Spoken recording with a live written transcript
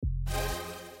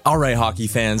All right, hockey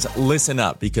fans, listen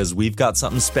up because we've got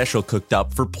something special cooked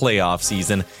up for playoff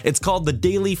season. It's called the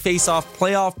Daily Face-Off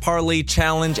Playoff Parlay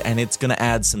Challenge, and it's going to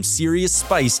add some serious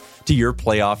spice to your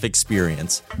playoff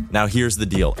experience. Now, here's the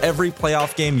deal. Every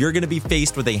playoff game, you're going to be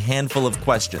faced with a handful of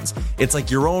questions. It's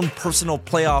like your own personal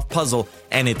playoff puzzle,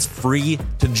 and it's free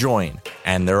to join.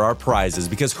 And there are prizes,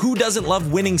 because who doesn't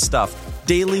love winning stuff?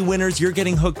 Daily winners, you're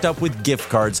getting hooked up with gift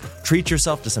cards. Treat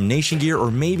yourself to some Nation gear or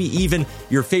maybe even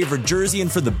your favorite jersey.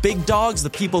 And for the big dogs, the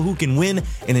people who can win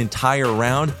an entire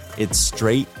round, it's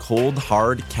straight, cold,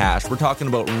 hard cash. We're talking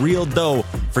about real dough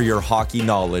for your hockey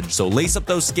knowledge. So lace up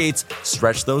those skates,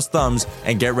 stretch those thumbs,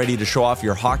 and get ready to show off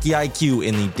your hockey IQ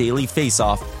in the Daily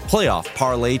Face-Off Playoff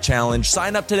Parlay Challenge.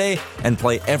 Sign up today and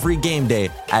play every game day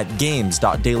at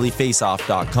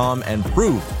games.dailyfaceoff.com and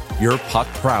prove your puck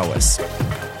prowess.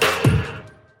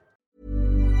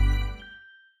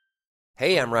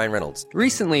 Hey, I'm Ryan Reynolds.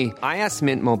 Recently, I asked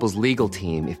Mint Mobile's legal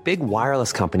team if big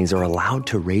wireless companies are allowed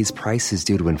to raise prices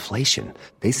due to inflation.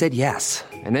 They said yes.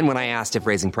 And then when I asked if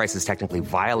raising prices technically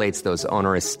violates those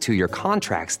onerous two-year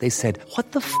contracts, they said,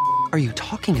 "What the f*** are you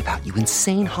talking about, you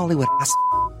insane Hollywood ass?"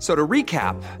 So to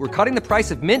recap, we're cutting the price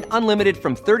of Mint Unlimited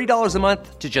from $30 a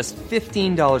month to just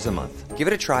 $15 a month. Give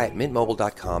it a try at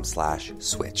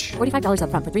mintmobile.com/switch. $45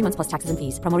 up front for 3 months plus taxes and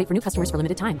fees. Promo rate for new customers for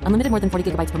limited time. Unlimited more than 40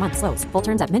 gigabytes per month. Slows full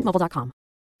terms at mintmobile.com.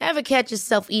 Ever catch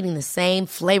yourself eating the same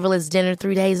flavorless dinner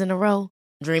 3 days in a row?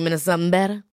 Dreaming of something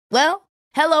better? Well,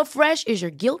 HelloFresh is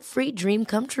your guilt-free dream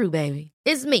come true, baby.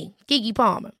 It's me, Keke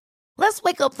Palmer. Let's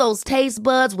wake up those taste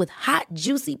buds with hot,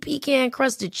 juicy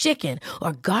pecan-crusted chicken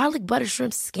or garlic butter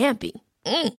shrimp scampi.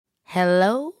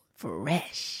 Hello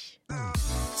Fresh.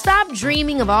 Stop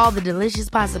dreaming of all the delicious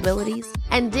possibilities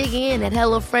and dig in at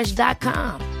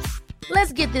HelloFresh.com.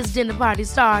 Let's get this dinner party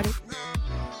started.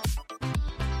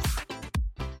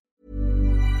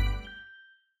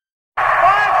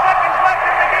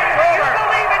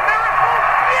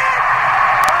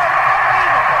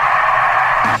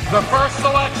 The first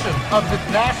selection of the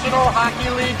National Hockey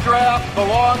League draft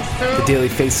belongs to... The Daily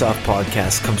Face-Off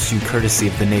podcast comes to you courtesy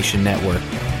of the Nation Network.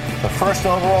 The first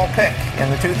overall pick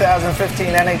in the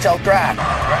 2015 NHL draft.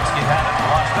 Gretzky had it,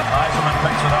 lost it. Yzerman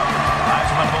picks it up.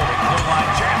 Yzerman moving. Blue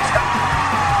line chance.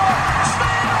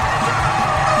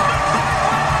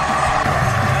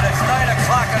 And it's 9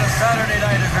 o'clock on a Saturday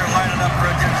night as they're lining up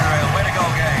for a ginger ale. Way to go,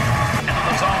 gang. Into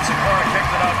the zone. Sikora kicked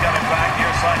it out. Got it back.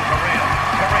 Near side. Correa.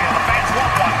 The fans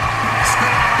want one.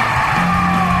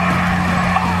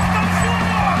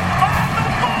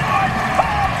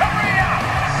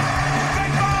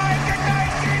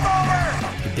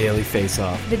 The Daily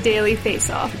Face-Off. The Daily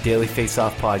Face-Off. The Daily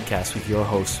Face-Off podcast with your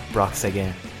host, Brock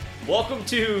Sagan. Welcome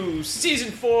to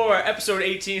Season 4, Episode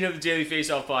 18 of the Daily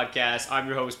Face-Off podcast. I'm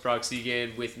your host, Brock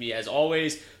Sagan. With me, as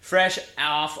always, fresh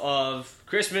off of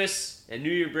Christmas and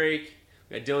New Year break,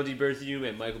 we got Dylan D. Berthium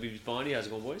and Michael B. Bondi. How's it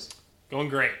going, boys? Going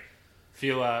great.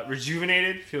 Feel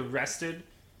rejuvenated, feel rested,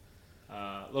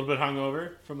 a little bit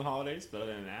hungover from the holidays, but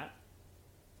other than that.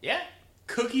 Yeah,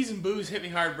 cookies and booze hit me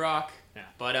hard, Brock. Yeah.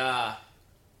 But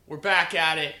we're back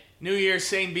at it. New Year,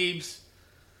 same beebs.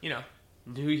 You know.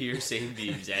 New Year, same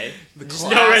beebs, eh? There's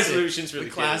no resolutions for the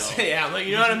class. Yeah, I'm like,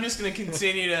 you know what, I'm just going to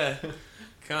continue to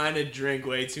kind of drink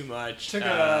way too much. Took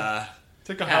a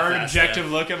hard, objective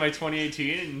look at my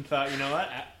 2018 and thought, you know what?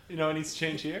 You know what needs to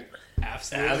change here?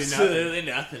 Absolutely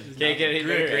nothing. Can't get any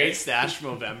better. Great stash from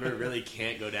November. Really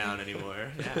can't go down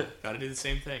anymore. Yeah, got to do the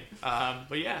same thing.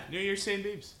 But yeah, New Year's, same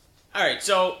beebs. All right,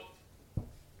 so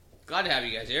glad to have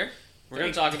you guys here. We're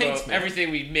going to talk about everything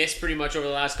we missed pretty much over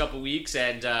the last couple of weeks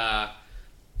and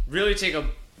really take a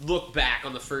look back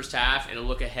on the first half and a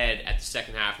look ahead at the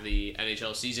second half of the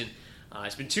NHL season.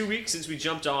 It's been 2 weeks since we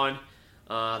jumped on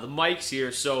the mics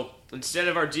here, so instead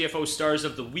of our DFO Stars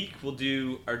of the Week, we'll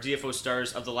do our DFO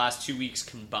Stars of the last 2 weeks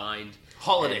combined.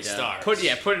 Holiday stars. Put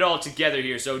it all together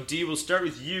here. So, D, we'll start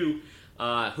with you.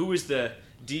 Who is the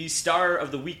D Star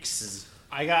of the Weeks?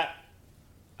 I got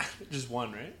just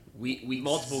one, right?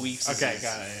 Multiple weeks. Okay,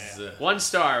 got it. Yeah. 1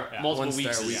 star, multiple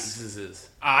weeks.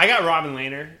 I got Robin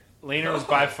Lehner. Lehner was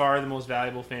by far the most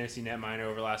valuable fantasy netminder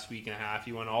over the last week and a half.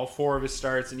 He won all 4 of his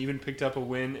starts and even picked up a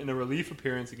win in a relief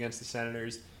appearance against the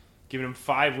Senators, giving him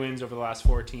 5 wins over the last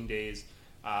 14 days.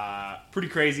 Pretty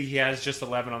crazy. He has just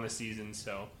 11 on the season,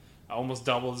 so almost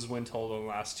doubled his win total in the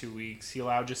last 2 weeks. He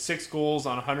allowed just 6 goals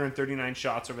on 139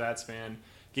 shots over that span,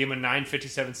 gave him a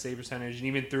 .957 save percentage, and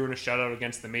even threw in a shutout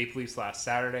against the Maple Leafs last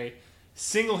Saturday.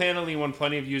 Single-handedly won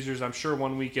plenty of users, I'm sure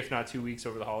 1 week, if not 2 weeks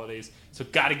over the holidays. So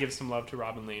got to give some love to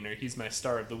Robin Lehner. He's my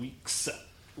star of the weeks.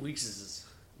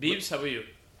 Beebs, how about you?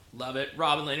 Love it.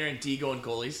 Robin Lehner and D going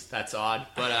goalies. That's odd.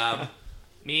 But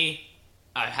me,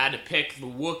 I had to pick the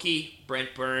Wookiee,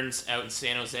 Brent Burns, out in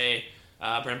San Jose.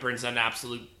 Brent Burns is an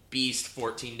absolute beast,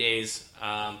 14 days.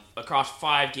 Across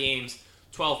 5 games,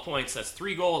 12 points. That's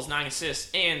 3 goals, 9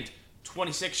 assists, and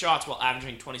 26 shots while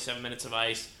averaging 27 minutes of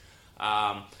ice.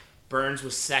 Burns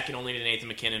was second only to Nathan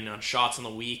McKinnon on shots on the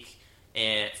week,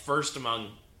 and first among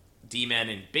D-men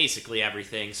in basically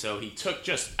everything. So he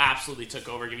absolutely took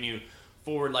over, giving you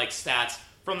forward-like stats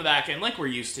from the back end like we're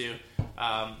used to.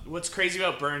 What's crazy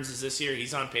about Burns is this year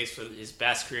he's on pace for his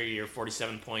best career year,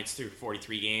 47 points through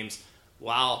 43 games,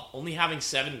 while only having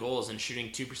 7 goals and shooting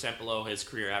 2% below his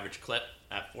career average clip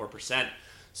at 4%.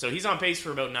 So he's on pace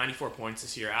for about 94 points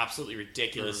this year. Absolutely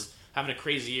ridiculous. Having a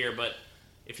crazy year, but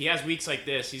if he has weeks like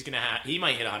this, he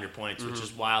might hit 100 points, which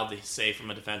is wild to say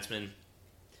from a defenseman.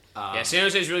 San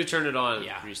Jose's really turned it on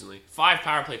recently. 5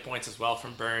 power play points as well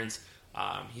from Burns.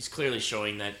 He's clearly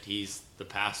showing that he's the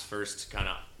pass first kind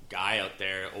of guy out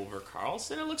there over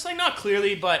Karlsson. It looks like, not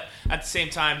clearly, but at the same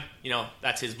time,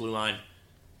 that's his blue line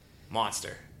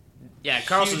monster. Yeah,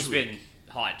 Karlsson's been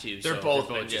hot too. They're both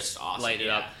been just awesome. Light it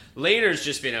up. Lehner's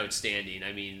just been outstanding.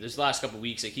 I mean, this last couple of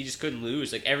weeks, he just couldn't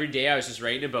lose. Every day I was just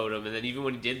writing about him, and then even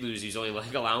when he did lose, he was only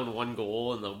allowing 1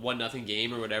 goal in the 1-0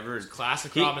 game or whatever. It's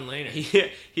classic Robin Lehner.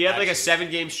 He had a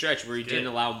 7-game stretch where he didn't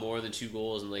allow more than 2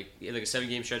 goals, and he had a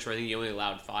 7-game stretch where I think he only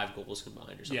allowed 5 goals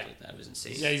combined or something like that. It was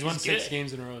insane. Yeah, he's won 6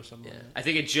 games in a row or something. Yeah. I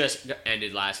think it just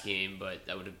ended last game, but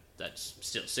that's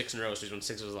still 6 in a row, so he's won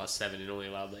 6 of his last 7 and only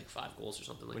allowed 5 goals or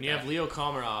something like that. When you have Leo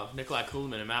Komarov, Nikolai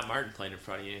Kulemin, and Matt Martin playing in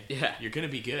front of you, you're going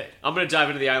to be good. I'm going to dive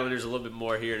into the Islanders a little bit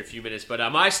more here in a few minutes, but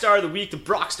my star of the week, the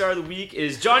Brock star of the week,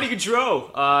 is Johnny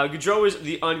Gaudreau. Gaudreau is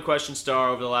the unquestioned star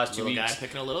over the last 2 weeks. Little guy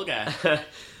picking a little guy.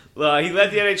 He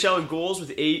led the NHL in goals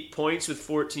with 8 points with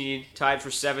 14, tied for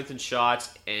 7th in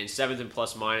shots, and 7th in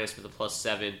plus-minus with a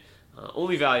 +7.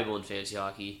 Only valuable in fantasy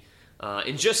hockey.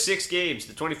 In just 6 games,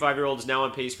 the 25-year-old is now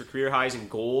on pace for career highs in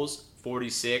goals,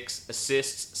 46,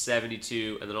 assists,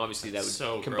 72, and then obviously that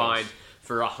would combine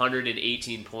for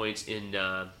 118 points in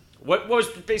what was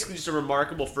basically just a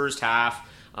remarkable first half.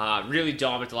 Really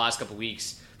dominant the last couple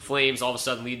weeks. Flames all of a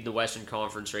sudden leading the Western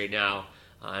Conference right now.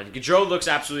 And Gaudreau looks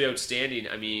absolutely outstanding.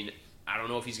 I mean, I don't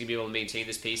know if he's going to be able to maintain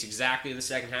this pace exactly in the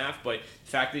second half, but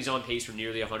the fact that he's on pace for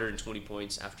nearly 120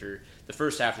 points after the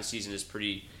first half of the season is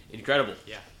pretty incredible.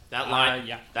 Yeah. That line,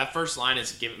 that first line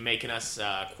is making us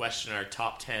question our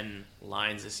top 10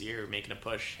 lines this year, making a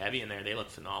push heavy in there. They look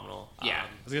phenomenal. Yeah,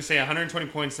 I was going to say 120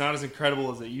 points, not as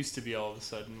incredible as it used to be all of a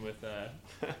sudden with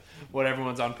what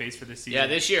everyone's on pace for this season. Yeah,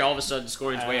 this year all of a sudden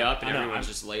scoring's way up and everyone's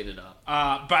just laying it up.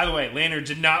 By the way, Lehner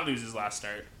did not lose his last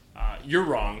start. You're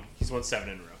wrong. He's won 7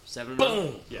 in a row. 7 in a row?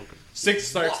 Boom! Yeah. 6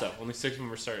 starts, though. Only 6 of them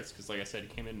were starts because, like I said, he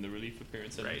came in the relief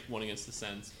appearance and won against the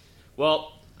Sens.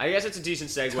 Well, I guess it's a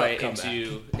decent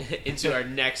segue into our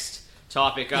next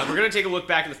topic. We're going to take a look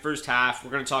back at the first half. We're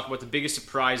going to talk about the biggest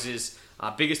surprises,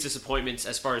 biggest disappointments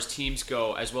as far as teams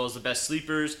go, as well as the best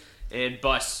sleepers and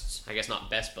busts. I guess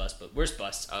not best bust, but worst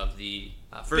busts of the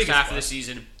first half of the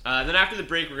season. Then after the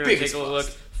break, we're going to take a look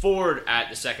forward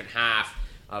at the second half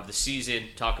of the season.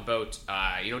 Talk about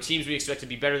teams we expect to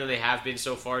be better than they have been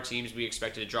so far, teams we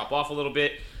expected to drop off a little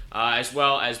bit. As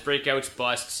well as breakouts,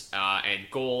 busts, and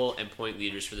goal and point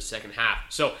leaders for the second half.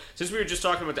 So, since we were just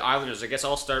talking about the Islanders, I guess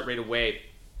I'll start right away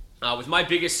with my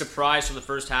biggest surprise from the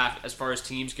first half as far as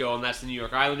teams go, and that's the New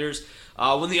York Islanders.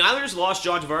 When the Islanders lost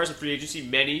John Tavares in free agency,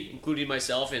 many, including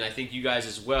myself, and I think you guys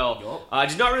as well,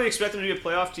 did not really expect them to be a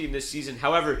playoff team this season.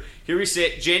 However, here we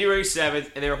sit, January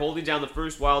 7th, and they're holding down the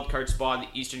first wild card spot in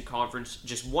the Eastern Conference,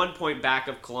 just 1 point back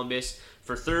of Columbus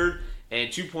for third, and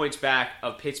 2 points back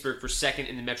of Pittsburgh for second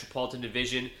in the Metropolitan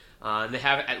Division. And they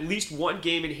have at least 1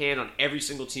 game in hand on every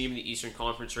single team in the Eastern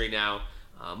Conference right now.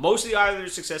 Most of the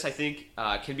Islanders' success, I think,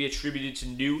 can be attributed to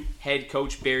new head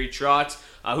coach Barry Trotz,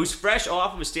 who's fresh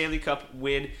off of a Stanley Cup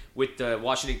win with the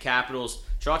Washington Capitals.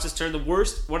 Trotz has turned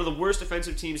one of the worst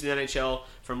defensive teams in the NHL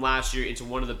from last year into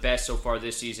one of the best so far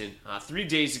this season. 3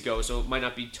 days ago, so it might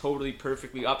not be totally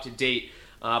perfectly up to date.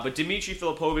 But Dmitry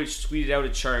Filipovich tweeted out a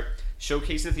chart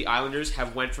showcasing that the Islanders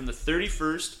have went from the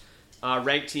 31st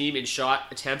ranked team in shot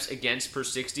attempts against per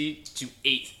 60 to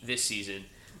 8th this season.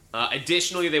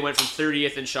 Additionally, they went from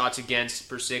 30th in shots against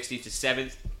per 60 to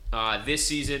 7th this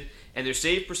season, and their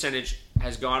save percentage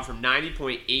has gone from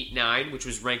 90.89, which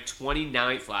was ranked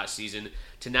 29th last season,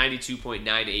 to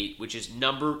 92.98, which is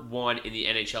number 1 in the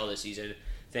NHL this season,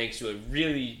 thanks to a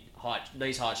really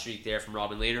nice hot streak there from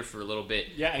Robin Lehner for a little bit.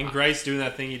 Yeah, and Greiss doing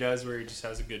that thing he does where he just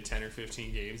has a good 10 or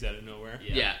 15 games out of nowhere.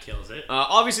 Yeah. Kills it.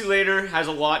 Obviously, Lehner has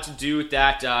a lot to do with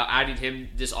that. Adding him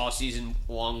this offseason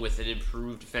along with an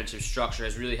improved defensive structure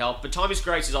has really helped. But Thomas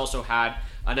Greiss has also had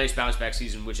a nice bounce-back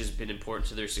season, which has been important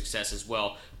to their success as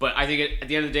well. But I think at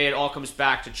the end of the day, it all comes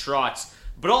back to Trotz.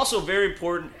 But also very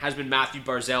important has been Matthew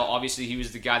Barzal. Obviously, he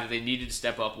was the guy that they needed to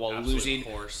step up while losing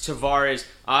Tavares.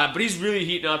 But he's really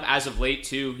heating up as of late,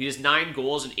 too. He has 9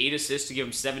 goals and 8 assists to give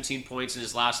him 17 points in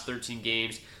his last 13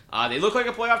 games. They look like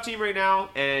a playoff team right now,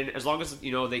 and as long as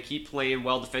they keep playing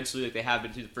well defensively like they have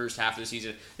been through the first half of the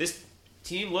season, this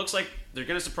team looks like they're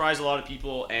going to surprise a lot of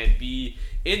people and be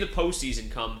in the postseason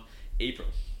come April.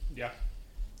 Yeah.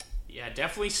 Yeah,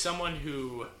 definitely someone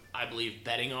who I believe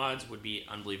betting odds would be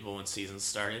unbelievable when season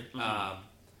started.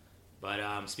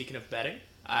 But speaking of betting,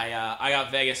 I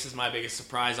got Vegas as my biggest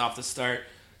surprise off the start.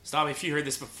 Stop me if you heard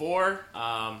this before.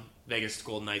 Vegas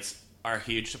Golden Knights are a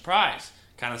huge surprise.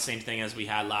 Kind of the same thing as we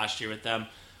had last year with them.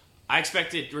 I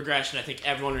expected regression. I think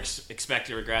everyone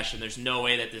expected regression. There's no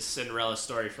way that this Cinderella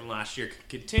story from last year could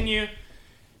continue.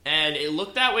 And it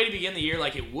looked that way to begin the year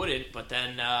like it wouldn't, but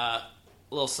then a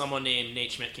little someone named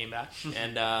Nate Schmidt came back,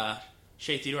 and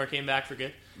Shea Theodore came back for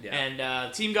good. Yeah. And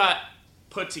the team got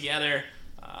put together.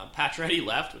 Pacioretty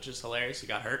left, which is hilarious. He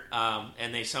got hurt.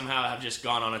 And they somehow have just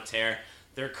gone on a tear.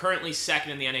 They're currently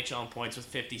second in the NHL in points with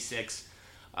 56,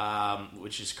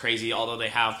 which is crazy. Although they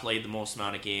have played the most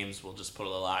amount of games, we'll just put a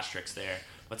little asterisk there.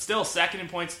 But still, second in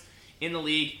points in the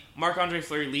league. Marc-Andre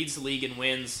Fleury leads the league in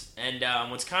wins. And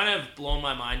what's kind of blown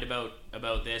my mind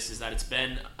about this is that it's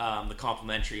been the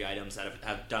complimentary items that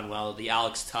have done well. The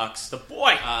Alex Tuchs, the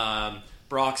boy,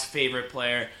 Brock's favorite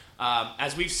player.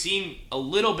 As we've seen a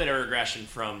little bit of regression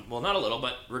from, well, not a little,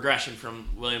 but regression from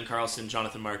William Karlsson,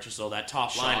 Jonathan Marchessault, that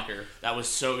top line that was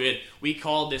so good. We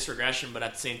called this regression, but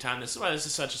at the same time, this is why this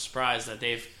is such a surprise that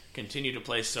they've continued to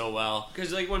play so well.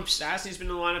 Because when Stastny's been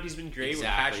in the lineup, he's been great.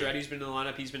 Exactly. When Pacioretty's been in the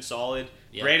lineup, he's been solid.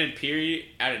 Yep. Brandon Peary,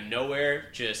 out of nowhere,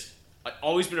 just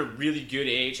always been a really good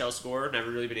AHL scorer. Never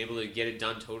really been able to get it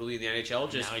done totally in the NHL.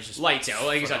 Just lights out.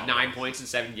 Like he's got 9 points in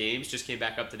 7 games. Just came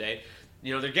back up today.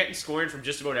 They're getting scoring from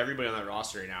just about everybody on that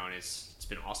roster right now, and it's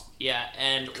been awesome. Yeah,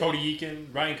 and Cody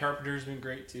Eakin, Ryan Carpenter's been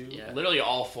great too. Yeah, literally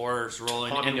all fours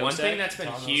rolling. Tom and Nosek, one thing that's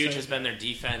been huge has been their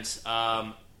defense.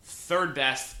 Third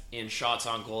best in shots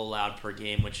on goal allowed per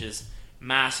game, which is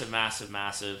massive.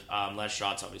 Less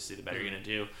shots, obviously, the better you're going to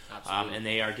do. And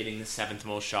they are getting the 7th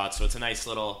most shots, so it's a nice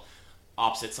little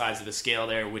opposite sides of the scale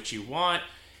there, which you want.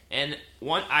 And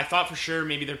one, I thought for sure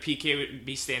maybe their PK would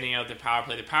be standing out, their power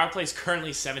play. Their power play is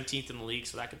currently 17th in the league,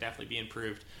 so that could definitely be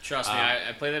improved. Trust me,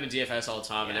 I play them in DFS all the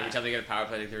time, and every time they get a power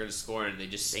play, I think they're going to score, and they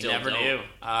never don't. do.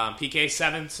 PK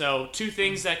 7th, so 2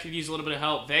 things that could use a little bit of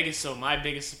help. Vegas, so my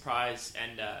biggest surprise,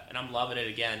 and I'm loving it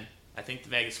again. I think the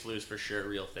Vegas flu is for sure a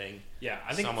real thing. Yeah,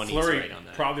 I think someone Fleury needs to write on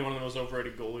that. Probably one of the most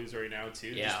overrated goalies right now too.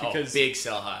 Yeah, just because, big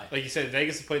sell high. Like you said,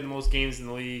 Vegas has played the most games in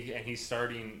the league, and he's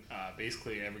starting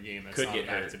basically every game. That's could get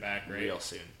back hurt to back, right? Real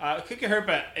soon. Could get hurt,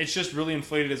 but it's just really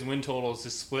inflated his win totals.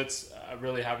 His splits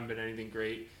really haven't been anything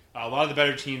great. A lot of the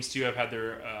better teams too have had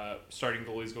their starting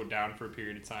goalies go down for a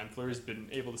period of time. Fleury's been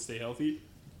able to stay healthy,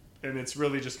 and it's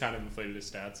really just kind of inflated his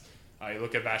stats. You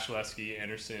look at Vasilevsky,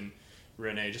 Anderson,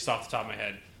 Rene, just off the top of my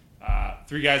head.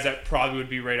 3 guys that probably would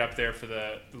be right up there for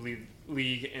the league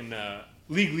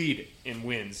lead in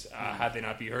wins had they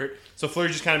not be hurt. So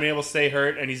Fleury's just kind of been able to stay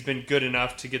hurt, and he's been good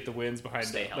enough to get the wins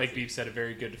behind, like Beep said, a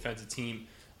very good defensive team.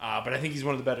 But I think he's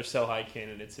one of the better sell-high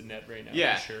candidates in net right now.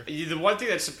 Yeah, for sure. The one thing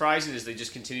that's surprising is they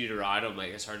just continue to ride him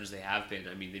as hard as they have been.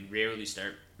 I mean, they rarely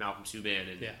start Malcolm Subban,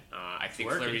 and I think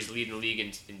Fleury's leading the league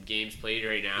in games played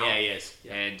right now. Yeah, he is.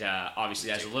 Yeah. And obviously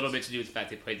that has a little bit to do with the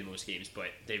fact they played the most games, but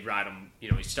they ride him.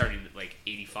 He's starting like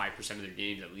 85% of their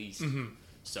games at least. Mm-hmm.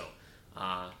 So,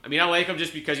 I like him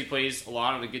just because he plays a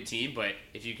lot on a good team, but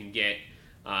if you can get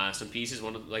some pieces,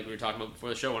 like we were talking about before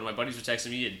the show, one of my buddies was texting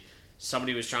me, and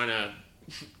somebody was trying to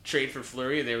trade for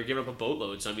Fleury, and they were giving up a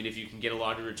boatload. So, if you can get a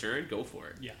lot in return, go for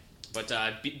it. Yeah. But,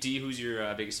 D, who's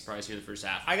your biggest surprise here in the first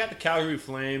half? I got the Calgary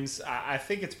Flames. I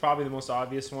think it's probably the most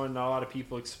obvious one. Not a lot of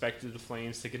people expected the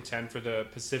Flames to contend for the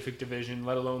Pacific Division,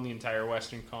 let alone the entire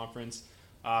Western Conference.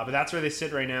 But that's where they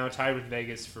sit right now, tied with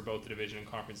Vegas for both the division and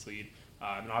conference lead.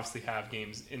 And obviously have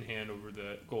games in hand over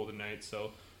the Golden Knights.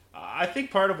 So I think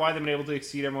part of why they've been able to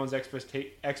exceed everyone's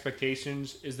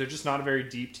expectations is they're just not a very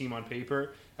deep team on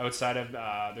paper. Outside of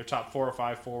their top 4 or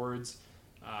 5 forwards,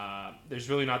 there's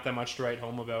really not that much to write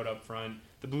home about up front.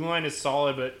 The blue line is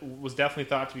solid, but was definitely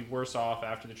thought to be worse off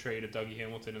after the trade of Dougie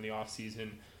Hamilton in the offseason.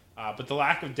 But the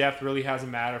lack of depth really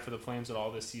hasn't mattered for the Flames at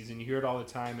all this season. You hear it all the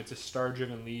time. It's a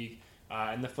star-driven league.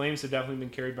 And the Flames have definitely been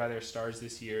carried by their stars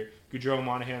this year. Gaudreau,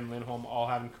 Monahan, Lindholm all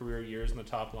having career years in the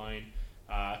top line.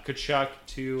 Tkachuk,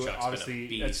 too. Tkachuk's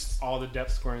Obviously, that's all the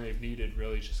depth scoring they've needed,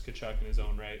 really, just Tkachuk in his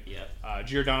own right.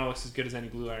 Giordano looks as good as any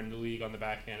blue iron in the league on the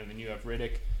backhand. And then you have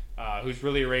Riddick, who's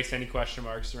really erased any question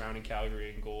marks surrounding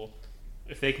Calgary and goal.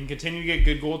 If they can continue to get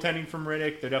good goaltending from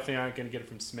Riddick, they're definitely not going to get it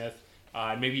from Smith.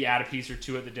 Maybe add a piece or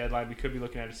two at the deadline. We could be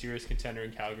looking at a serious contender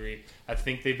in Calgary. I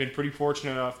think they've been pretty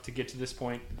fortunate enough to get to this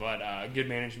point, but good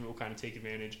management will kind of take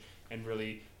advantage and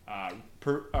really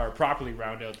properly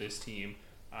round out this team.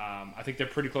 I think they're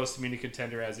pretty close to being a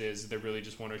contender as is. They're really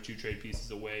just one or two trade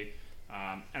pieces away.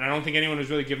 And I don't think anyone was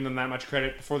really giving them that much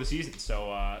credit before the season,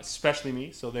 so especially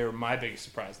me. So they were my biggest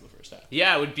surprise in the first half.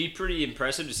 Yeah, it would be pretty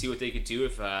impressive to see what they could do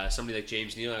if somebody like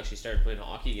James Neal actually started playing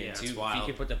hockey again, too. If he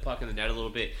could put the puck in the net a little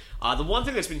bit. The one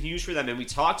thing that's been huge for them, and we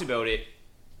talked about it,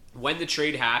 when the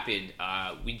trade happened,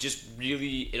 we just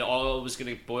really, it all was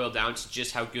going to boil down to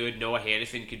just how good Noah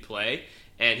Hanifin could play,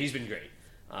 and he's been great.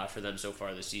 For them so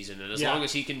far this season, and as long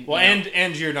as he can,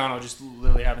 and Giordano just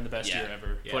literally having the best year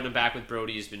ever. Putting him back with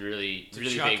Brody has been really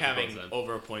big having for them.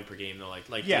 Over a point per game though, like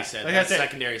you said, like that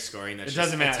secondary scoring that's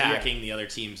just attacking the other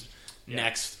team's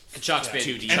next. Chuck's been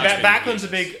too deep. And Backlund's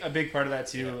a big part of that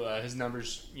too. His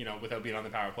numbers, without being on the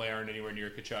power play, aren't anywhere near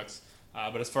Tkachuk's.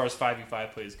 But as far as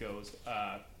 5v5 plays goes,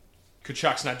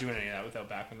 Tkachuk's not doing any of that without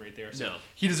Backlund right there. So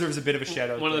he deserves a bit of a shout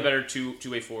out. One of the better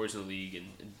two-way forwards in the league, and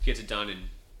gets it done and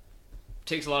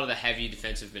takes a lot of the heavy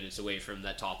defensive minutes away from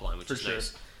that top line, which is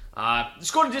nice. Let's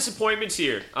go to disappointments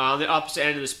here on the opposite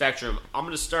end of the spectrum. I'm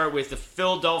going to start with the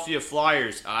Philadelphia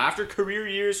Flyers. After career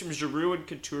years from Giroux and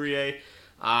Couturier,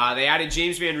 they added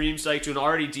James Van Riemsdyk to an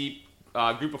already deep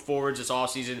group of forwards this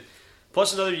offseason,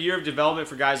 plus another year of development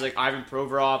for guys like Ivan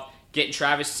Provorov, getting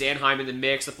Travis Sanheim in the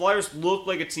mix. The Flyers look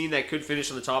like a team that could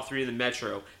finish on the top three in the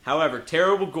Metro. However,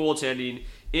 terrible goaltending,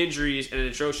 injuries, and an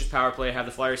atrocious power play have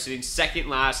the Flyers sitting second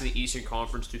last in the Eastern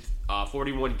Conference to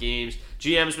 41 games.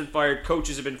 GM's been fired,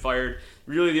 coaches have been fired.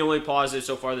 Really the only positive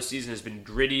so far this season has been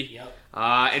gritty.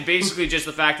 And basically just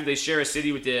the fact that they share a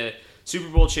city with the Super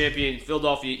Bowl champion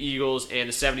Philadelphia Eagles and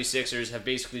the 76ers have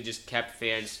basically just kept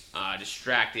fans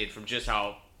distracted from just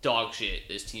how dog shit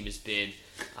this team has been.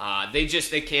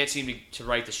 They can't seem to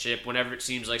right the ship. Whenever it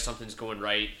seems like something's going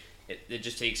right, it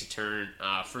just takes a turn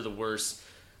for the worse.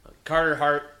 Carter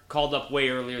Hart called up way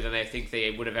earlier than I think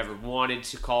they would have ever wanted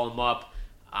to call him up.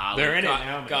 They're in it now,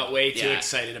 man. Got way too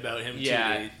excited about him.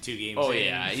 2 games. Oh in.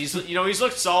 yeah, he's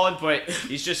looked solid, but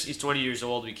he's 20 years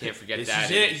old. We can't forget this that.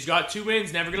 Is it. He's got 2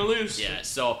 wins, never gonna lose. Yeah.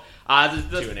 So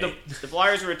the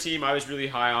Flyers were a team I was really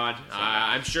high on.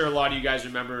 I'm sure a lot of you guys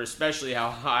remember, especially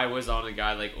how high I was on a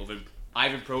guy like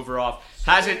Ivan Provorov.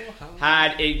 Hasn't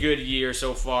had a good year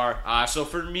so far. So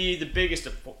for me, the biggest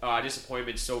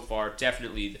disappointment so far,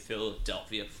 definitely the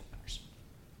Philadelphia Flyers.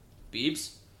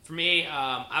 Beebs? For me,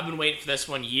 I've been waiting for this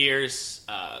one years.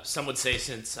 Some would say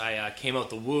since I came out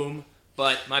the womb.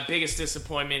 But my biggest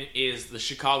disappointment is the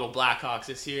Chicago Blackhawks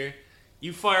this year.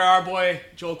 You fire our boy,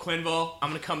 Joel Quenneville. I'm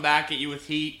going to come back at you with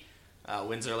heat.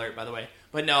 Windsor alert, by the way.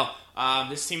 But no,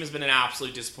 this team has been an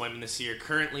absolute disappointment this year.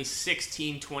 Currently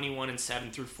 16, 21, and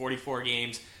 7 through 44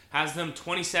 games. Has them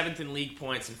 27th in league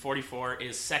points, and 44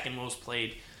 is second most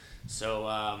played.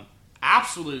 So,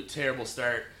 absolute terrible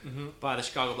start by the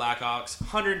Chicago Blackhawks.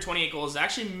 128 goals,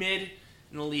 actually mid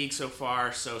in the league so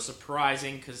far, so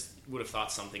surprising because would have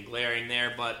thought something glaring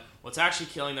there. But what's actually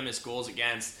killing them is goals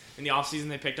against. In the offseason,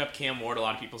 they picked up Cam Ward. A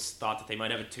lot of people thought that they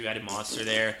might have a two-headed monster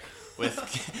there with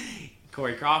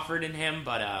Corey Crawford and him,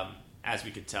 but as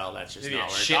we could tell, that's just not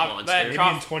working. Maybe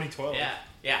in 2012.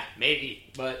 Yeah, maybe.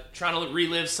 But trying to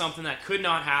relive something that could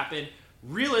not happen.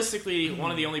 Realistically,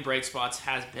 one of the only break spots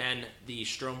has been the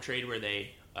Strome trade where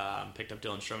they picked up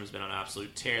Dylan Strome, who's been on an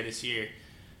absolute tear this year.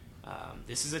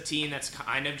 This is a team that's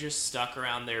kind of just stuck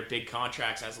around their big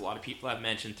contracts, as a lot of people have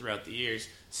mentioned throughout the years.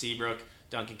 Seabrook,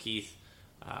 Duncan Keith,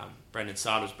 Brendan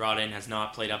Saad was brought in, has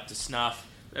not played up to snuff.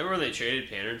 Remember when they traded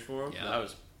Panarin for him? Yeah. That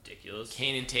was ridiculous.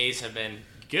 Kane and Taves have been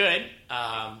good,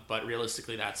 but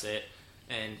realistically that's it.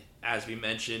 And as we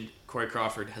mentioned, Corey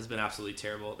Crawford has been absolutely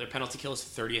terrible. Their penalty kill is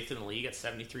 30th in the league at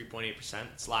 73.8%.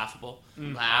 It's laughable.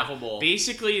 Laughable.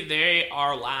 Basically, they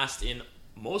are last in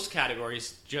most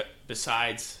categories,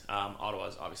 besides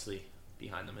Ottawa's obviously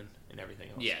behind them in everything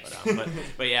else. Yes.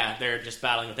 But yeah, they're just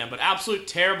battling with them. But absolute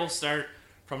terrible start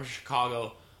from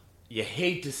Chicago. You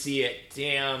hate to see it.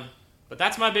 Damn. But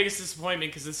that's my biggest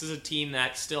disappointment because this is a team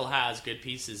that still has good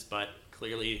pieces, but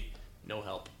clearly no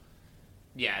help.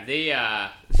 Yeah,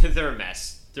 they're a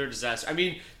mess. They're a disaster. I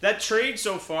mean, that trade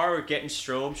so far with getting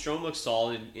Strome looks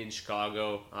solid in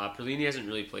Chicago. Perlini hasn't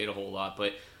really played a whole lot,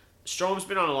 but Strom's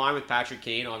been on a line with Patrick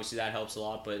Kane. Obviously, that helps a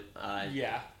lot, but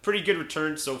pretty good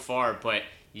return so far. But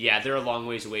yeah, they're a long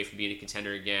ways away from being a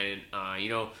contender again.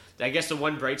 I guess the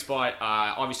one bright spot,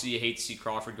 obviously, you hate to see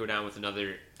Crawford go down with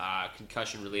another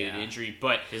concussion-related injury,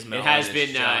 but it has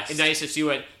been nice to see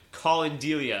what Colin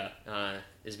Delia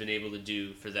has been able to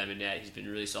do for them in net. He's been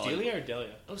really solid. Delia or Delia?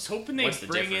 I was hoping they'd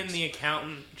bring in the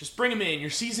accountant. Just bring him in.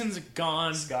 Your season's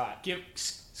gone. Scott.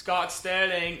 Scott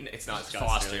Sterling. It's not Scott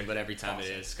Foster, Sterling, but every time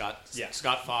Foster. it is.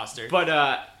 Scott Foster.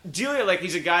 But Delia,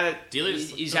 he's a guy that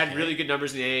he's had okay. really good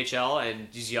numbers in the AHL, and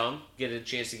he's young. Get a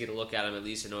chance to get a look at him at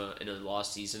least in a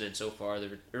lost season, and so far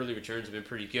the early returns have been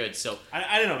pretty good. So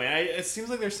I don't know, man. It seems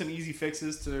like there's some easy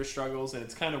fixes to their struggles, and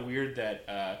it's kind of weird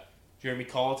that Jeremy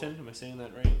Colleton, am I saying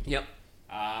that right? Yep.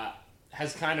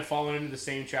 Has kind of fallen into the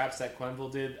same traps that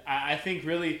Quenneville did. I think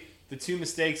really the two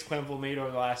mistakes Quenneville made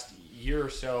over the last year or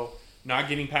so, not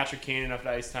getting Patrick Kane enough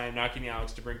ice time, not getting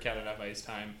Alex DeBrincat enough ice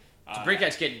time.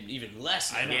 DeBrincat's getting even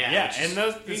less. I know. Yeah, and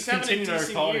those continue to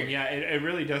recall him. Yeah, it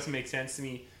really does make sense to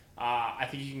me. I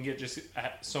think you can get just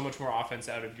so much more offense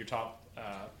out of your top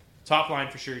line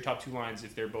for sure, your top two lines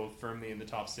if they're both firmly in the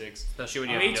top six. Especially when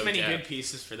you have many good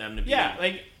pieces for them to be. Yeah,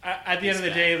 at the end of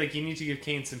the day, you need to give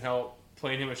Kane some help.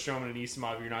 Playing him with Stroman and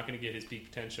Isamov, you're not going to get his peak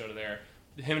potential out of there.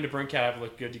 Him and DeBrincat have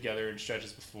looked good together in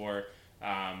stretches before.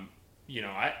 I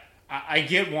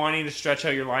get wanting to stretch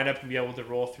out your lineup and be able to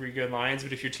roll three good lines,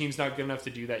 but if your team's not good enough to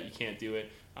do that, you can't do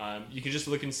it. You can just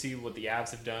look and see what the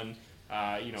Avs have done.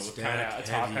 With kind of a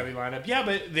top-heavy lineup. Yeah,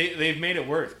 but they've made it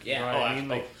work. Yeah. You know what I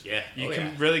mean? You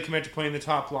can really commit to playing the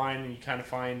top line, and you kind of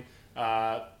find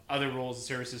other roles and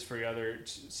services for your other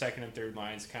second and third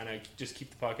lines. Kind of just keep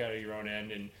the puck out of your own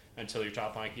end and until your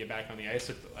top line can get back on the ice.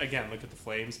 So, again, look at the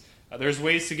Flames. There's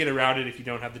ways to get around it if you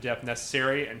don't have the depth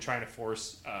necessary, and trying to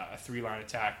force a three-line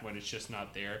attack when it's just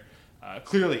not there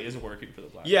clearly isn't working for the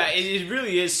Blackhawks. Yeah, it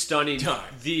really is stunning.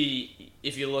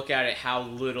 If you look at it, how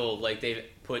little they've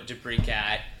put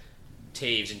DeBrincat,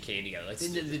 Taves, and Kane together.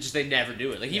 They never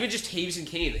do it. Even just Taves and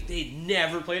Kane, they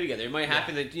never play together. It might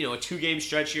happen that a 2-game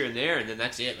stretch here and there, and then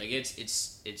that's it.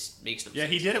 It makes them. Yeah,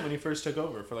 he did it when he first took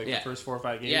over for the first 4 or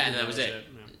 5 games. Yeah, and that was it. Yeah.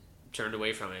 Turned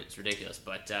away from it. It's ridiculous.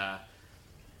 But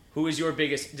who is your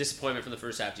biggest disappointment from the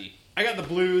first half, D? I got the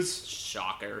Blues.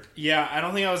 Shocker. Yeah, I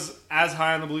don't think I was as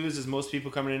high on the Blues as most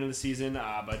people coming into the season,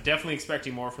 but definitely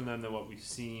expecting more from them than what we've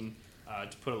seen.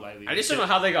 To put it lightly, I just don't know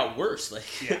how they got worse.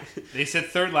 They sit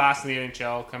third last in the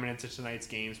NHL coming into tonight's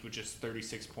games with just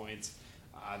 36 points.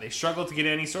 They struggled to get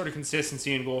any sort of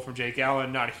consistency in goal from Jake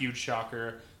Allen. Not a huge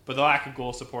shocker, but the lack of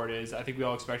goal support is. I think we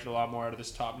all expected a lot more out of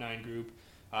this top 9 group.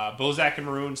 Bozak and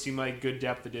Maroon seem like good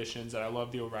depth additions, and I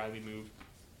love the O'Reilly move.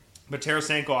 But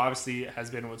Tarasenko obviously has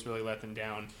been what's really let them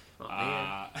down.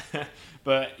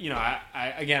 But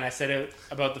I said it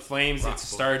about the Flames. It's a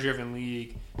star-driven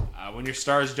league. When your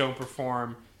stars don't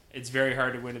perform, it's very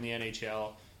hard to win in the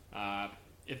NHL.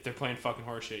 If they're playing fucking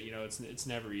horseshit, it's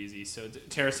never easy. So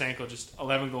Tarasenko just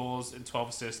 11 goals and 12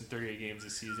 assists in 38 games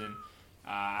this season.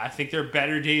 I think there are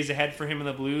better days ahead for him in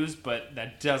the Blues, but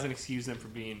that doesn't excuse them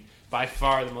from being by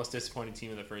far the most disappointing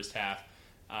team in the first half.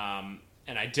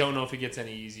 And I don't know if it gets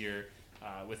any easier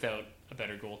without a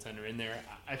better goaltender in there.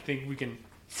 I think we can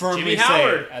firmly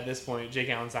say at this point, Jake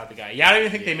Allen's not the guy. Yeah, I don't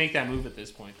even think they make that move at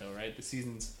this point, though, right? The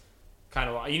season's kind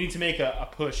of long. You need to make a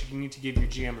push. You need to give your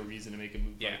GM a reason to make a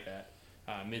move like that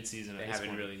mid-season. They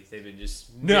haven't really. They've been just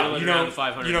you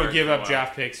don't give up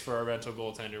draft picks for a rental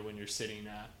goaltender when you're sitting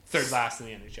third last in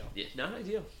the NHL. Yeah, not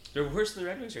ideal. They're worse than the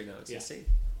Red Wings right now. It's insane.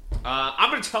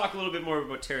 I'm going to talk a little bit more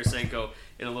about Tarasenko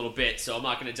in a little bit, so I'm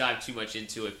not going to dive too much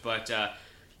into it. But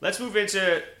let's move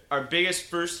into our biggest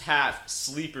first half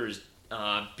sleepers.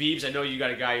 Beebs, I know you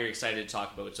got a guy you're excited to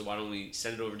talk about, so why don't we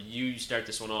send it over to you? You start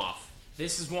this one off.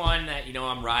 This is one that,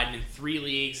 I'm riding in 3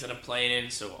 leagues that I'm playing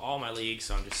in, so all my leagues,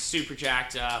 so I'm just super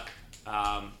jacked up.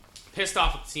 Pissed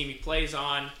off at the team he plays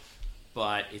on,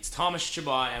 but it's Thomas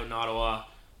Chabot out in Ottawa.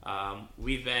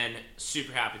 We've been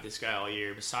super happy with this guy all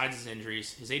year. Besides his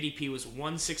injuries, his ADP was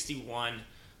 161,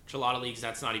 which a lot of leagues,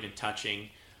 that's not even touching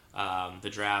the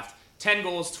draft. 10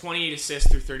 goals, 28 assists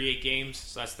through 38 games,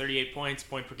 so that's 38 points,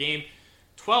 point per game.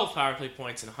 12 power play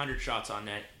points and 100 shots on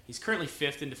net. He's currently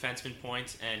 5th in defenseman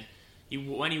points, and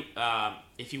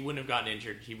if he wouldn't have gotten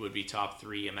injured, he would be top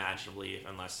 3 imaginably,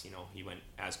 unless he went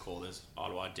as cold as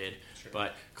Ottawa did. Sure.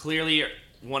 But clearly,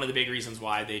 one of the big reasons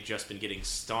why they've just been getting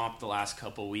stomped the last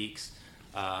couple weeks.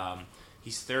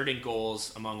 He's 3rd in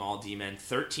goals among all D-men,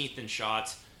 13th in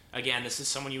shots. Again, this is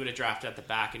someone you would have drafted at the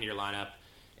back into your lineup,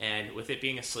 and with it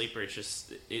being a sleeper,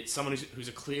 it's someone who's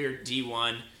a clear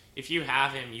D1. if you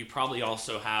have him, you probably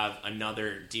also have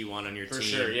another D1 on your team. For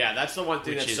sure, yeah. That's the one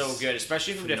thing that's so good,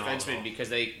 especially from phenomenal. defensemen, because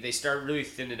they start really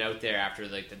thinning out there after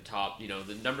like the top,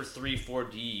 the number 3,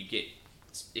 4D. You get,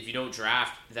 if you don't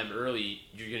draft them early,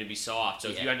 you're going to be soft. So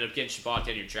if you end up getting Chabot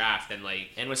in your draft, then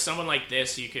and with someone like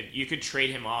this, you could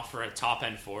trade him off for a top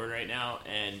end forward right now.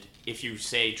 And if you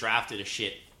say drafted a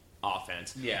shit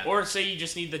offense, or say you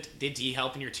just need the D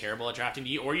help and you're terrible at drafting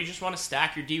D, or you just want to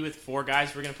stack your D with 4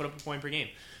 guys who are going to put up a point per game.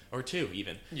 Or 2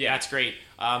 even. Yeah, that's great.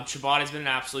 Chabot has been an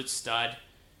absolute stud,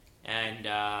 and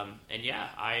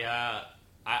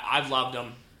I've loved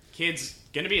him. Kid's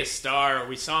gonna be a star.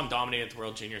 We saw him dominate at the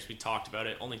World Juniors. We talked about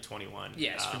it. Only 21.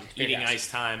 Yeah, it's eating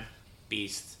ice time,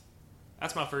 beast.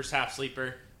 That's my first half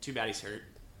sleeper. Too bad he's hurt.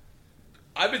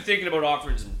 I've been thinking about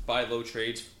offering some buy low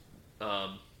trades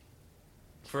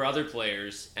for other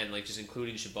players, and just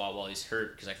including Chabot while he's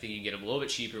hurt, because I think you can get him a little bit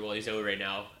cheaper while he's out right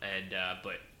now. And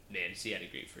but. Man, he had a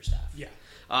great first half. Yeah.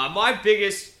 My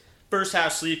biggest first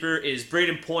half sleeper is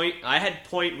Braden Point. I had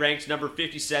Point ranked number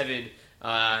 57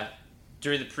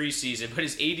 during the preseason, but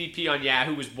his ADP on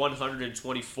Yahoo was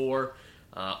 124.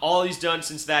 All he's done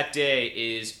since that day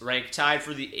is rank tied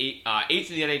for the 8th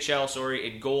in the NHL,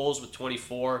 in goals with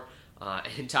 24,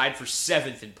 and tied for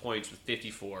 7th in points with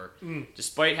 54.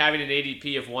 Despite having an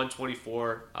ADP of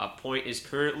 124, Point is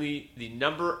currently the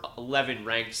number 11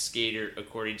 ranked skater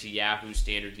according to Yahoo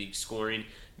Standard League scoring,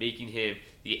 making him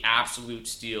the absolute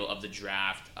steal of the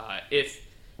draft. If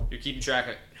you're keeping track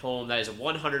at home, that is a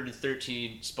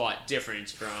 113 spot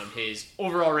difference from his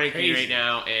overall ranking right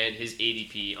now and his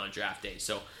ADP on draft day.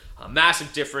 So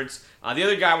massive difference. The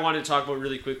other guy I wanted to talk about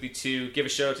really quickly too, give a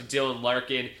shout out to Dylan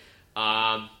Larkin.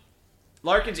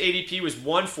 Larkin's ADP was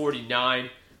 149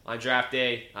 on draft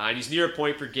day, and he's near a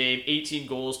point per game, 18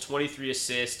 goals, 23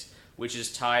 assists, which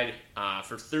is tied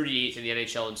for 38th in the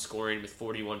NHL in scoring with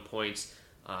 41 points.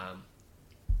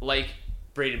 Like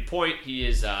Braden Point, he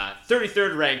is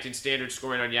 33rd ranked in standard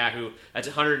scoring on Yahoo. That's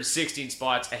 116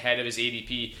 spots ahead of his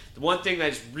ADP. The one thing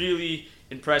that's really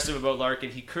impressive about Larkin,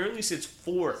 he currently sits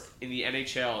 4th in the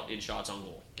NHL in shots on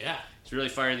goal. Yeah. He's really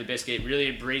firing the biscuit, really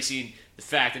embracing the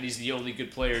fact that he's the only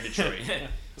good player in Detroit.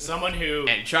 Someone who...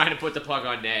 And trying to put the puck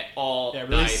on net all night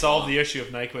really solve long. the issue of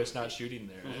Nyquist not shooting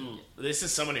there. Mm-hmm. This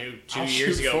is someone who 2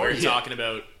 years ago we were talking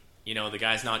about, the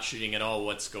guy's not shooting at all,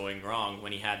 what's going wrong,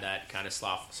 when he had that kind of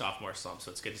sophomore slump.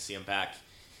 So it's good to see him back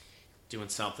doing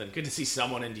something. Good to see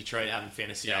someone in Detroit having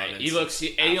fantasy elements.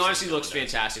 He honestly looks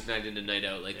fantastic night in and night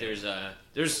out.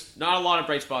 There's not a lot of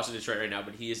bright spots in Detroit right now,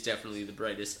 but he is definitely the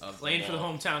brightest of playing for the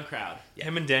hometown crowd. Yeah.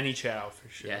 Him and Danny Chow for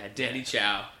sure. Yeah, Danny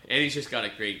Chow, and he's just got a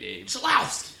great name.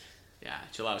 Chalowski. Yeah,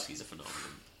 Chalowski's a phenomenal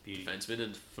defenseman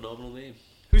and phenomenal name.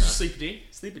 Who's your Sleepy D?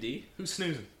 Sleepy D. Who's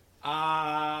snoozing?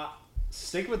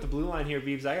 Stick with the blue line here,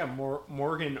 Beebs. I got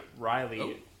Morgan Riley.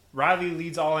 Oh. Riley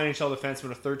leads all NHL defensemen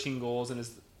with 13 goals and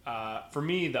is, for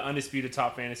me, the undisputed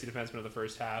top fantasy defenseman of the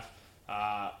first half.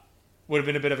 Would have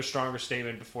been a bit of a stronger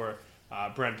statement before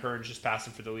Brent Burns just passed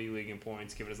him for the league in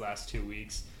points, given his last 2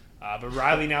 weeks. But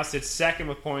Riley now sits second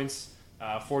with points,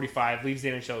 45, leads the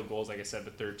NHL with goals, like I said,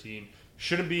 with 13.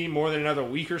 Shouldn't be more than another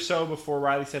week or so before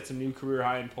Riley sets a new career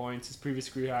high in points. His previous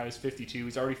career high was 52.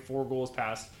 He's already 4 goals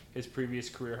past his previous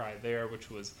career high there, which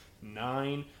was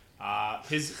 9.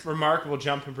 His remarkable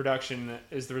jump in production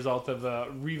is the result of a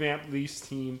revamped Leafs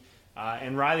team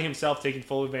and Riley himself taking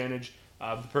full advantage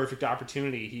of the perfect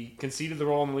opportunity. He conceded the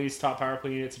role in the Leafs' top power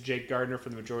play unit to Jake Gardiner for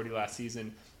the majority last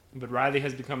season, but Riley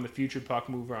has become the featured puck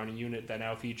mover on a unit that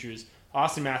now features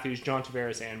Austin Matthews, John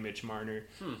Tavares, and Mitch Marner.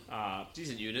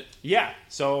 Decent unit. Yeah,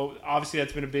 so obviously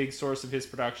that's been a big source of his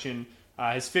production.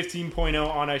 His 15.0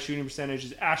 on-ice shooting percentage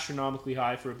is astronomically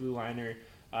high for a blue liner,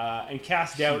 and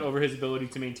cast doubt over his ability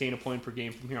to maintain a point per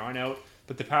game from here on out,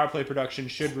 but the power play production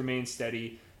should remain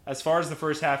steady. As far as the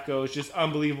first half goes, just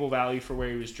unbelievable value for where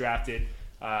he was drafted.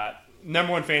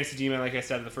 Number 1 fantasy D-man, like I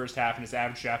said, in the first half, and his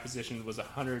average draft position was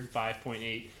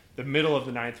 105.8, the middle of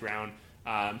the 9th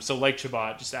round. So like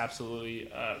Chabot, just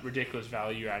absolutely ridiculous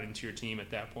value adding to your team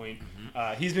at that point.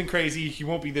 He's been crazy. He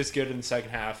won't be this good in the second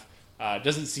half.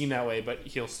 Doesn't seem that way, but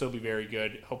he'll still be very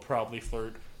good. He'll probably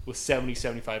flirt with 70,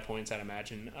 75 points, I'd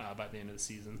imagine, by the end of the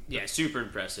season. Yeah, super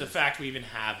impressive. The fact we even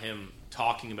have him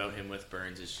talking about him with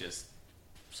Burns is just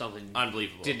something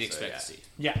unbelievable. Didn't expect to see.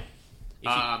 Yeah.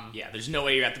 There's no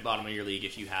way you're at the bottom of your league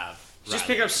if you have just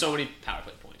pick up so many power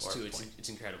play points too. It's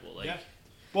incredible.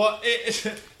 Well,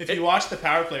 if you watch the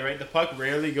power play, right, the puck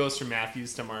rarely goes from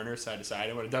Matthews to Marner side to side,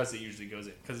 and when it does, it usually goes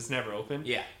in because it's never open.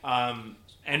 Yeah.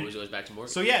 And always goes back to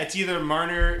Morgan. So yeah, it's either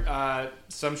Marner,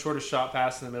 some sort of shot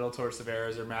pass in the middle towards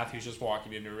Tavares, or Matthews just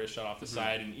walking into a wrist shot off the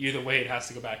side, and either way, it has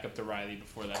to go back up to Riley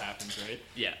before that happens, right?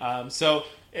 Yeah. So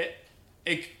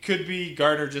it could be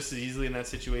Gardner just as easily in that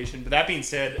situation. But that being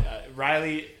said,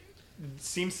 Riley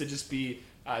seems to just be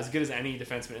as good as any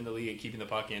defenseman in the league at keeping the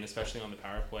puck in, especially on the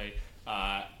power play.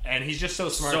 And he's just so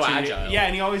smart. So agile. Yeah,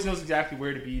 and he always knows exactly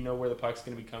where to be, know where the puck's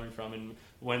going to be coming from, and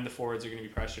when the forwards are going to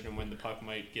be pressured and when the puck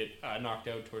might get knocked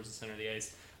out towards the center of the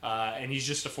ice. And he's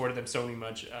just afforded them so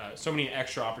many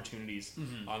extra opportunities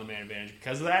on the man advantage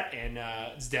because of that, and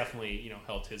it's definitely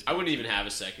helped his. I wouldn't even have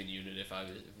a second unit if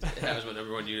that was my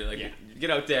number one unit. Get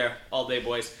out there all day,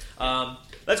 boys.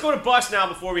 Let's go to bust now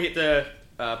before we hit the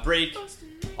break.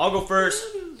 I'll go first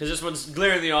because this one's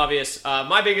glaringly obvious.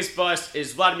 My biggest bust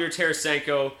is Vladimir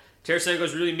Tarasenko. Tarasenko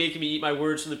is really making me eat my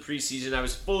words from the preseason. I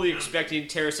was fully expecting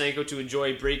Tarasenko to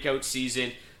enjoy a breakout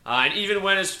season. And even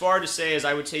went as far to say as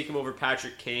I would take him over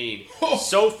Patrick Kane.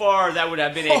 So far, that would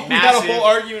have been a massive, we had a whole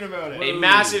argument about it. A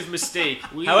massive mistake.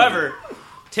 However,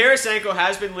 Tarasenko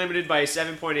has been limited by a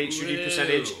 7.8 shooting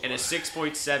percentage and a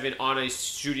 6.7 on a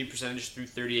shooting percentage through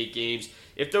 38 games.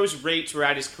 If those rates were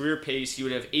at his career pace, he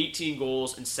would have 18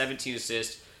 goals and 17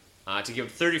 assists to give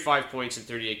him 35 points in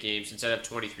 38 games instead of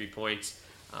 23 points.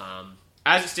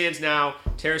 As it stands now,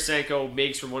 Tarasenko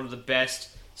makes for one of the best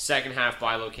second half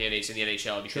buy low candidates in the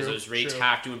NHL because those rates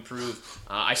have to improve.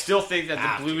 I still think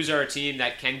that the Blues are a team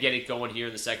that can get it going here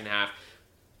in the second half.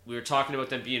 We were talking about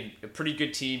them being a pretty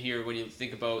good team here when you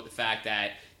think about the fact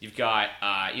that you've got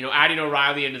adding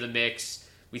O'Reilly into the mix.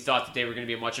 We thought that they were going to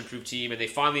be a much improved team, and they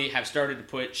finally have started to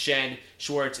put Schenn,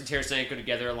 Schwartz, and Tarasenko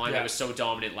together, a line that was so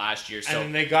dominant last year. So, and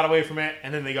then they got away from it,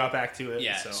 and then they got back to it.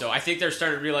 Yeah, so I think they're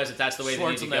starting to realize that that's the way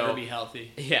Schwartz they need to go. will never be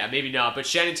healthy. Yeah, maybe not, but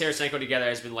Schenn and Tarasenko together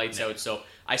has been lights out. So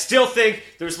I still think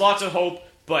there's lots of hope,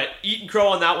 but eating crow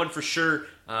on that one for sure.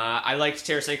 I liked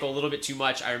Tarasenko a little bit too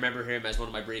much. I remember him as one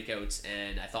of my breakouts,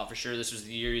 and I thought for sure this was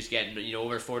the year he's getting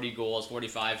over 40 goals,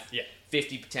 45,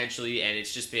 50 potentially, and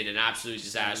it's just been an absolute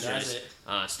disastrous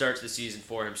start to the season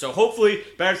for him. So hopefully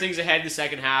better things ahead in the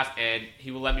second half, and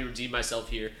he will let me redeem myself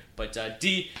here. But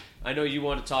D, I know you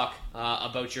want to talk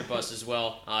about your bust as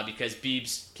well, because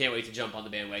Biebs can't wait to jump on the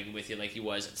bandwagon with you like he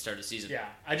was at the start of the season. Yeah,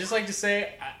 I just like to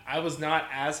say I was not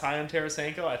as high on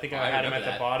Tarasenko. I think I had him at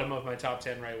the bottom of my top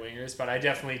 10 right wingers, but I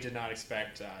definitely did not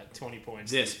expect 20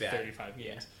 points in 35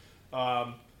 games.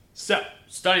 So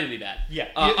stunningly bad. Yeah,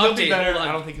 he'll be better. I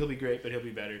don't think he'll be great, but he'll be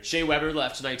better. Shea Weber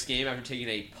left tonight's game after taking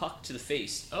a puck to the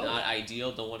face. Not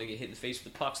ideal. Don't want to get hit in the face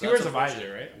with the pucks. He wears a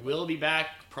visor, right? Will be back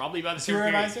probably by the third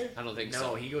period. Visor? I don't think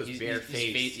so. No, he goes barefaced.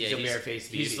 He's barefaced.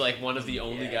 He's like one of the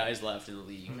only guys left in the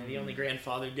league. And the only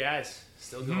grandfathered guys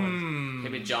still going.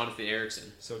 Him and Jonathan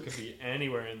Eriksson. So it could be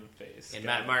anywhere in the face. And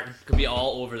Matt Martin could be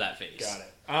all over that face. Got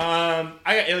it.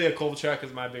 I got Ilya Kovalchuk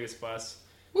as my biggest bust.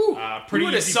 Pretty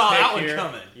would have saw that one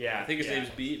coming. Yeah, I think his name's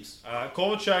Biebs.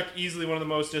 Kovalchuk, easily one of the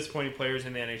most disappointing players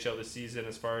in the NHL this season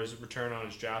as far as return on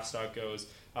his draft stock goes.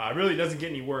 Really doesn't get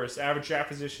any worse. Average draft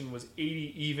position was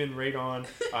 80 even, right on.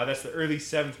 That's the early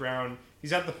 7th round.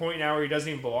 He's at the point now where he doesn't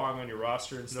even belong on your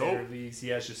roster in standard leagues. He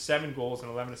has just 7 goals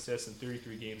and 11 assists in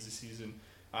 33 games this season.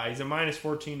 He's a minus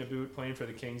 14 to boot. Playing for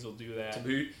the Kings will do that. To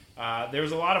boot. There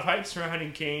was a lot of hype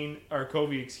surrounding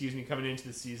Covey, coming into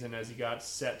the season as he got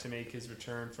set to make his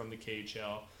return from the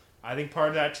KHL. I think part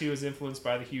of that, too, is influenced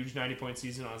by the huge 90-point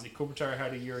season Ozzy Kopitar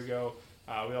had a year ago.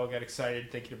 We all got excited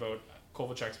thinking about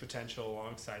Kovalchuk's potential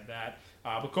alongside that.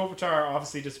 But Kopitar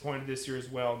obviously disappointed this year as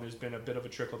well, and there's been a bit of a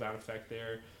trickle-down effect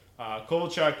there.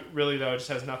 Kovalchuk, really, though, just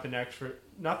has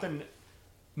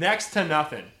next to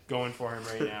nothing going for him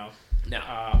right now. No.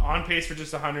 On pace for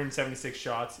just 176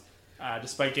 shots,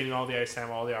 despite getting all the ice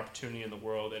time, all the opportunity in the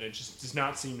world, and it just does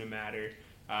not seem to matter.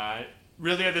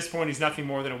 Really, at this point, he's nothing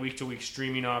more than a week-to-week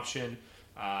streaming option,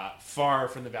 far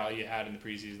from the value you had in the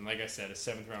preseason. Like I said, a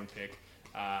 7th-round pick.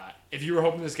 If you were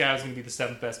hoping this guy was going to be the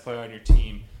 7th best player on your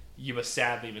team, you were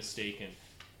sadly mistaken.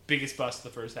 Biggest bust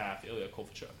of the first half, Ilya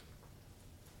Kovalchuk.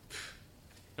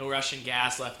 No Russian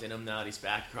gas left in him now that he's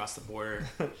back across the border.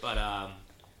 But,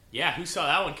 yeah, who saw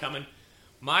that one coming?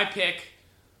 My pick,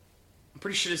 I'm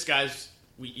pretty sure this guy's...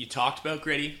 You talked about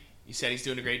Gritty. You said he's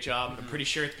doing a great job. I'm pretty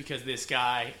sure it's because this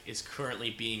guy is currently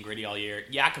being gritty all year.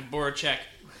 Jakub Voracek,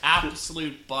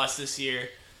 absolute bust this year.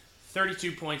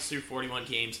 32 points through 41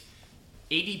 games.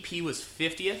 ADP was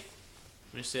 50th.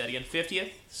 I'm going to say that again,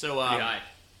 50th. So, pretty high.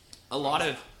 A lot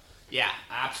of... Yeah,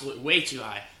 absolutely. Way too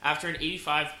high. After an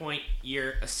 85-point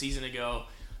year a season ago,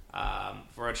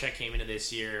 Voracek came into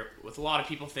this year with a lot of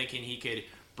people thinking he could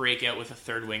breakout with a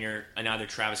third winger, another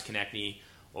Travis Konechny,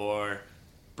 or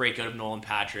breakout of Nolan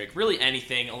Patrick. Really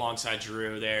anything alongside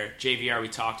Giroux there. JVR, we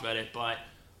talked about it, but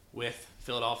with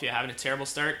Philadelphia having a terrible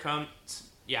start comes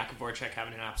Jakub Voracek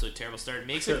having an absolute terrible start.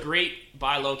 Makes a great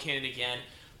buy low candidate again.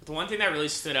 But the one thing that really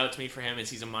stood out to me for him is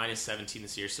he's a minus 17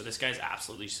 this year. So this guy's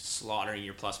absolutely slaughtering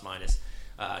your plus minus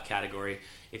category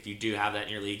if you do have that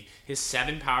in your league. His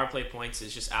 7 power play points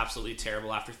is just absolutely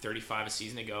terrible after 35 a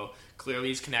season ago. Clearly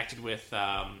he's connected with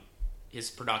his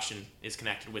production is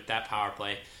connected with that power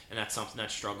play, and that's something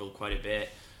that struggled quite a bit.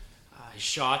 His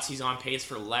shots, he's on pace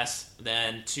for less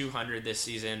than 200 this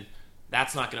season.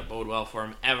 That's not going to bode well for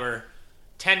him ever.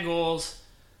 10 goals,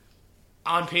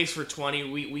 on pace for 20.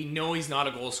 We know he's not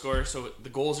a goal scorer, so the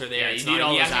goals are there. Yeah, you need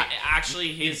all those.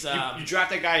 Actually, his you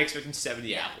draft that guy expecting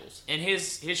 70 apples, and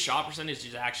his shot percentage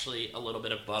is actually a little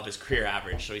bit above his career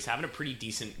average. So he's having a pretty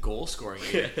decent goal scoring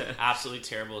year. Absolutely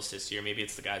terrible assist year. Maybe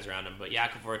it's the guys around him, but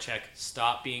Jakub Voracek,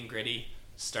 stop being gritty,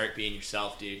 start being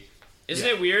yourself, dude. Isn't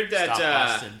it weird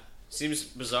that seems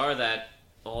bizarre that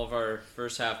all of our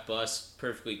first half busts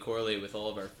perfectly correlate with all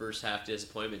of our first half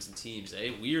disappointments in teams,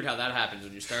 eh? Weird how that happens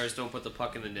when your stars don't put the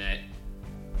puck in the net.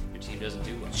 Your team doesn't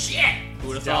do well. Shit! Who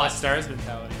would have thought? Stars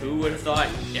mentality. Who would have thought?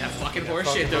 Yeah, fucking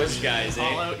horseshit, those guys, eh?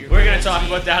 Call out your We're going to talk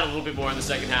about that a little bit more in the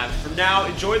second half. From now,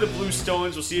 enjoy the Blue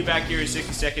Stones. We'll see you back here in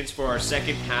 60 seconds for our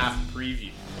second half preview.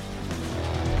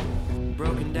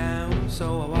 Broken down,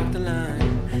 so I walk the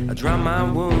line. I drop my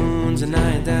wounds and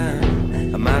I ain't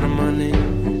down. I'm out of money,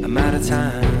 I'm out of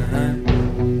time.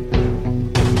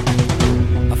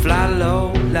 I fly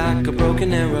low like a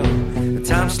broken arrow. The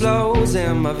time slows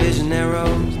and my vision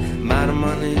narrows. I'm out of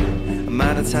money, I'm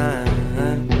out of time.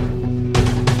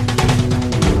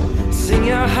 Sing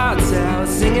your hearts out,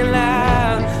 sing it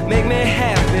loud. Make me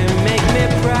happy, make me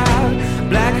proud.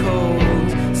 Black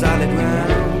holes, solid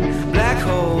ground. Black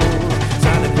holes,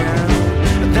 solid ground.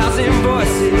 1,000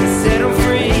 voices set them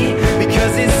free,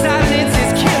 because this silence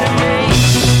is killing me.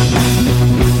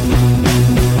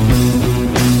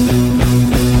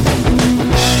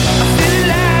 I feel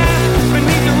alive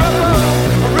beneath the rubble,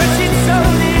 a wretched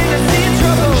soul in a sea of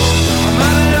trouble. I'm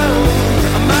all alone,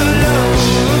 I'm all alone.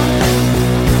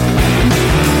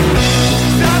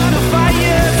 Start the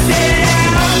fire, set it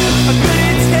out. A good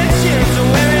intentions are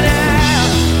wearing out.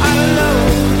 All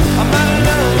alone, I'm all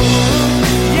alone.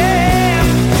 Yeah.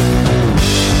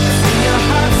 Sing your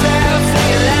hearts out, sing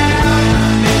it loud.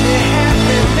 Make me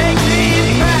happy, make me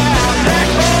proud. Black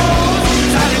holes,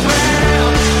 solid ground.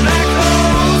 Black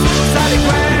holes, solid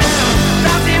ground.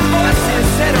 1,000 voices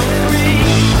set them free,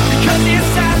 because your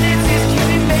silence is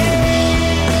killing me.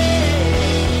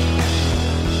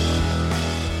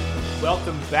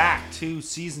 Welcome back to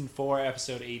Season 4,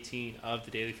 Episode 18 of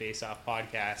the Daily Faceoff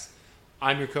Podcast.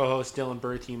 I'm your co-host, Dylan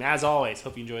Bertheum. As always,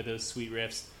 hope you enjoyed those sweet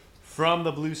riffs from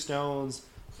the Blue Stones.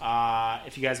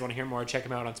 If you guys want to hear more, check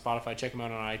them out on Spotify. Check them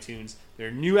out on iTunes.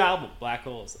 Their new album, Black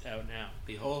Holes, out now.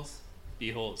 Beholes.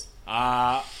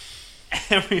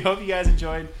 And we hope you guys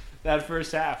enjoyed that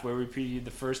first half, where we previewed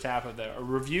the first half of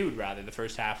the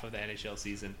first half of the NHL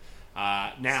season.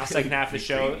 Now, second half of the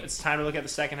show, it's time to look at the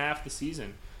second half of the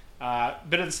season.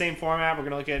 Bit of the same format. We're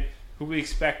going to look at who we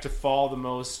expect to fall the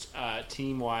most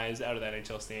team-wise out of that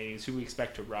NHL standings, who we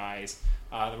expect to rise.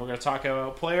 Then we're going to talk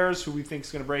about players who we think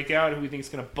is going to break out, who we think is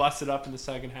going to bust it up in the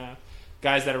second half,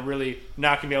 guys that are really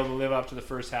not going to be able to live up to the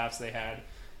first halves they had.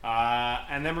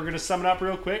 And then we're going to sum it up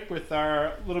real quick with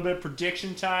our little bit of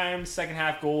prediction time, second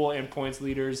half goal and points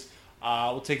leaders.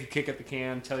 We'll take a kick at the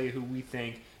can, tell you who we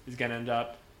think is going to end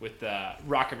up with the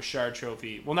Rocket Richard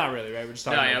Trophy. Well, not really, right? We're just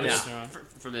talking about this.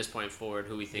 From this point forward,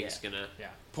 who we think is going to... Yeah.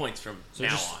 Points from So now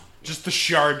just, on. Just the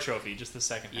Shard Trophy, just the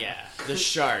second half. Yeah, the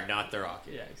Shard, not the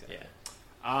Rocket. Yeah, exactly.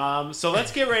 Yeah. So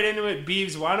let's get right into it.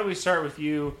 Beebs, why don't we start with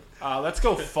you? Let's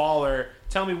go faller.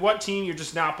 Tell me what team you're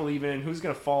just not believing in, who's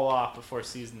going to fall off before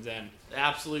season's end. The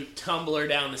absolute tumbler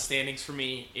down the standings for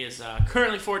me is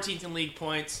currently 14th in league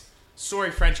points. Sorry,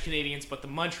 French Canadians, but the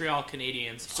Montreal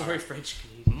Canadiens. Sorry, French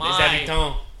Canadians.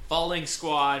 My falling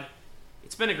squad.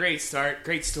 It's been a great start,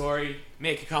 great story.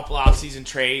 Make a couple off-season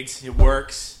trades. It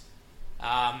works.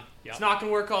 It's not going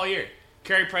to work all year.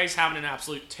 Carey Price having an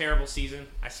absolute terrible season.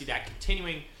 I see that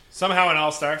continuing. Somehow an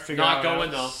all-star. Not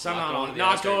going, though. Somehow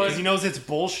not going. Because he knows it's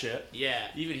bullshit. Yeah.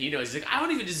 Even he knows. He's like, I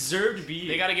don't even deserve to be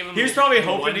here. They got to give him He was probably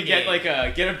one hoping to game.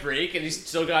 get a break, and he's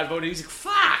still got voted. He's like,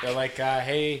 fuck. They're like,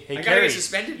 hey, I gotta Carey. get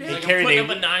suspended, man. Hey, Like, Carey, I'm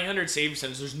putting up a 900 save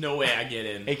percentage. There's no way I get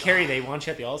in. Hey, Carey, they want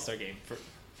you at the All-Star game.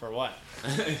 For what?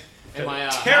 Am I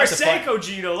Tarasenko,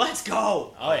 Gino, let's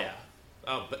go. Oh, yeah.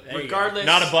 Oh, but There you regardless,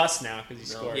 go. Not a bust now because he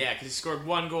scored. Yeah, because he scored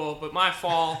one goal. But my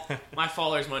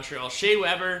faller is Montreal. Shea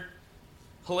Weber,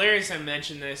 hilarious I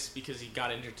mentioned this because he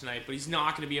got injured tonight, but he's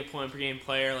not going to be a point-per-game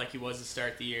player like he was to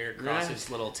start the year across his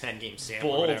little 10-game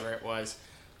sample or whatever it was.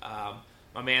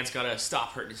 My man's got to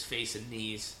stop hurting his face and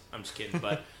knees. I'm just kidding.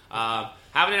 But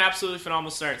having an absolutely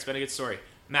phenomenal start. It's been a good story.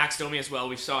 Max Domi as well.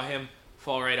 We saw him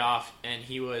fall right off, and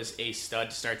he was a stud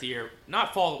to start the year.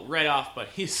 Not fall right off, but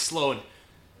he's slowed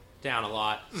down a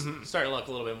lot. Starting to look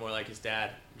a little bit more like his dad.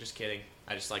 I'm just kidding.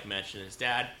 I just like mentioning his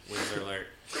dad. Windsor alert.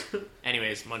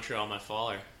 Anyways, Montreal, my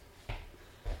faller.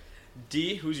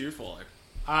 D, who's your faller?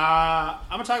 I'm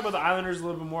going to talk about the Islanders a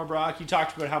little bit more, Brock. You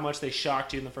talked about how much they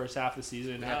shocked you in the first half of the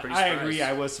season. Yeah, I agree.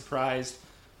 I was surprised.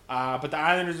 But the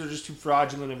Islanders are just too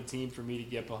fraudulent of a team for me to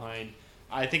get behind.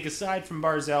 I think aside from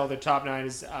Barzal, their top nine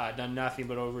has done nothing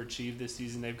but overachieve this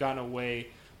season. They've gotten away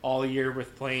all year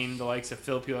with playing the likes of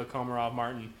Filppula, Komarov,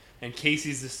 Martin, and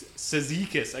Casey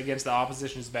Cizikas against the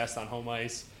opposition's best on home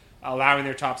ice, allowing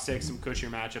their top six some cushier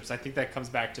matchups. I think that comes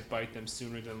back to bite them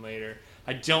sooner than later.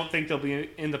 I don't think they'll be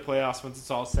in the playoffs once it's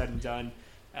all said and done.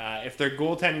 If their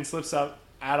goaltending slips up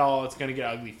at all, it's going to get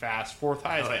ugly fast. Fourth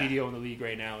highest PDO in the league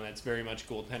right now, and that's very much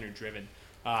goaltender driven.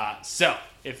 So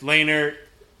if Lehner,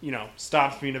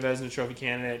 stops being a Vezina Trophy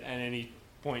candidate at any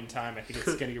point in time, I think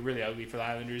it's going to get really ugly for the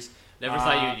Islanders. Never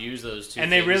thought you'd use those two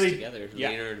and things they really, together,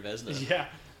 Lehner and Vezina. Yeah,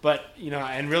 but,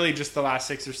 and really just the last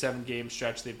 6 or 7 game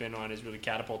stretch they've been on has really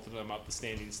catapulted them up the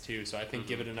standings too. So I think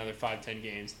give it another 5-10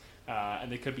 games,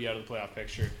 and they could be out of the playoff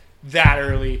picture that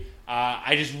early.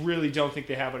 I just really don't think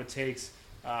they have what it takes.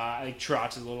 I think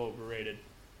Trotz is a little overrated.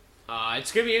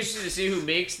 It's going to be interesting to see who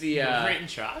makes the... Overrated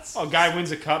Trotz? Oh, guy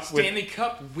wins a cup. Stanley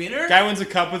Cup winner? Guy wins a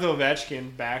cup with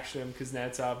Ovechkin, Backstrom,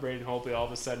 Kuznetsov, Braden Holtby. All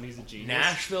of a sudden, he's a genius.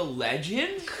 Nashville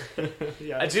legend?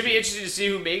 Yeah, it's going to be interesting to see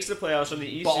who makes the playoffs from the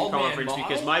Eastern Conference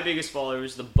because my biggest follower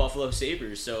is the Buffalo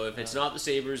Sabres. So if it's not the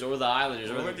Sabres or the Islanders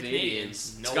or the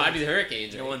Canadiens, it's got to be the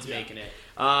Hurricanes. No one's making it.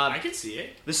 I can see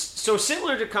it. So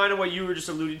similar to kind of what you were just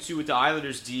alluding to with the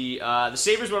Islanders, D, the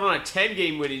Sabres went on a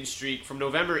 10-game winning streak from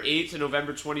November 8th to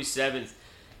November 27th.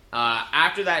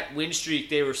 After that win streak,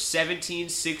 they were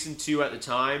 17-6-2 at the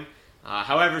time.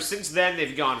 However, since then,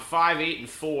 they've gone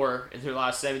 5-8-4 in their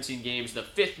last 17 games, the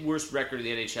 5th worst record in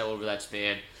the NHL over that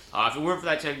span. If it weren't for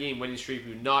that 10-game winning streak,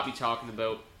 we would not be talking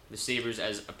about the Sabres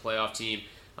as a playoff team.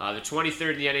 They're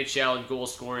 23rd in the NHL in goal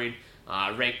scoring.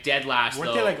 Ranked dead last.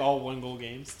 Weren't they like all 1-goal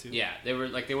games too? Yeah, they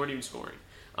weren't even scoring.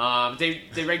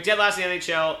 They ranked dead last in the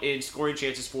NHL in scoring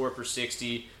chances per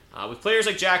 60. With players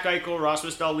like Jack Eichel,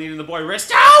 Rasmus Dahlin, and the boy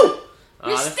Risto.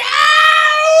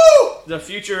 The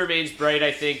future remains bright,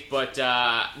 I think, but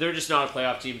they're just not a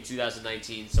playoff team in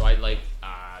 2019. So I'd like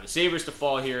the Sabres to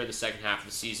fall here in the second half of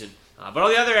the season. But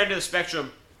on the other end of the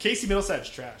spectrum, Casey Middlesad's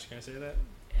trash. Can I say that?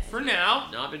 For now,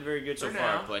 not been very good so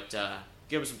far, but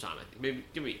give him some time. I think maybe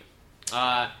give him a year.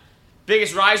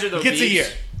 Biggest riser though. He gets a year.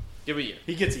 Give him a year.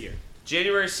 He gets a year.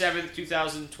 January 7th,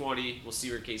 2020. We'll see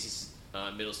where Casey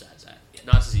Middlesad's at.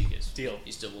 Not Cizikas. Deal.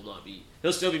 He still will not be.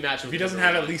 He'll still be matched. If he doesn't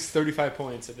have at least 35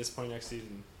 points at this point next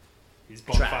season, he's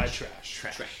bona fide trash.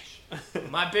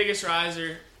 My biggest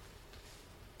riser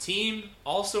team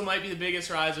also might be the biggest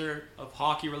riser of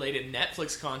hockey-related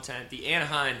Netflix content. The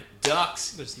Anaheim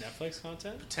Ducks. There's Netflix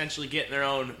content? Potentially getting their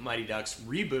own Mighty Ducks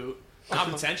reboot. Not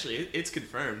potentially. It's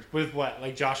confirmed. With what?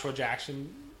 Like Joshua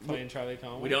Jackson playing Charlie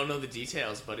Conway? We don't know the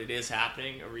details, but it is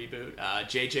happening, a reboot.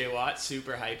 J.J. Watt,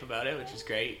 super hype about it, which is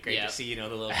great. Great to see, the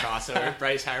little crossover.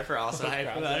 Bryce Harper also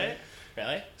hype about it.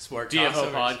 Really? Sport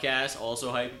DFO podcast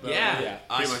also hyped about it. Yeah.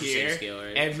 Pretty Us much the here, same scale,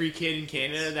 right? every kid in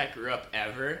Canada that grew up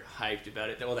ever hyped about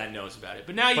it. Well, that knows about it.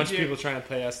 But now you bunch do. of people trying to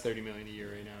pay us $30 million a year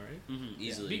right now, right? Mm-hmm,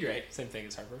 easily. Be great. Same thing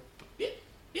as Harper. Yeah.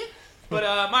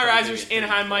 But my risers,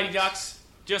 Anaheim Mighty Ducks.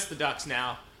 Just the Ducks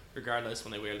now. Regardless,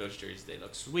 when they wear those jerseys, they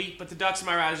look sweet. But the Ducks are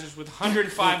my risers with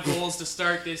 105 goals to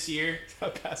start this year.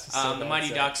 The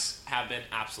Mighty Ducks have been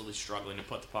absolutely struggling to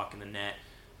put the puck in the net.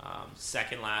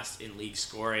 Second last in league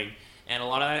scoring. And a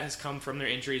lot of that has come from their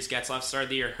injuries. Getzlaf started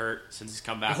the year hurt since he's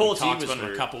come back. The whole we team talked was about him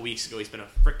hurt. a couple weeks ago. He's been a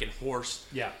freaking horse.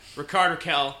 Yeah. Ricard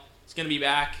Raquel is going to be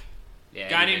back. Yeah,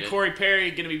 Guy named Corey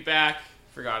Perry going to be back.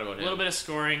 Forgot about him. A little bit of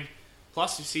scoring.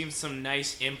 Plus, we've seen some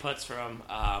nice inputs from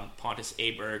Pontus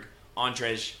Aberg,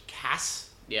 Andrej Kass.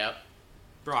 Yep.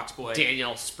 Brock's boy.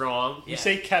 Daniel Sprong. You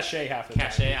say cachet half the time.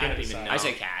 Cachet, I don't even know. I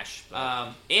say cash.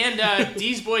 And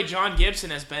D's boy John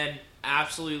Gibson has been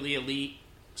absolutely elite.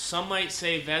 Some might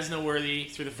say Vezina worthy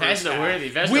through the first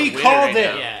half. We called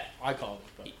it. Yeah. I called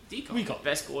it. We called it.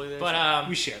 Best goalie there. But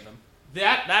we share them.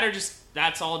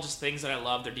 That's all just things that I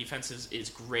love. Their defense is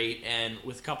great, and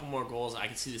with a couple more goals, I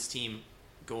can see this team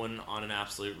going on an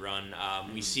absolute run.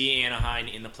 We see Anaheim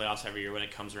in the playoffs every year when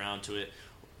it comes around to it.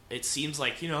 It seems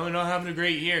like, they're not having a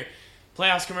great year.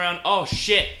 Playoffs come around. Oh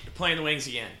shit, they're playing the Wings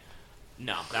again.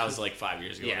 No, that was like 5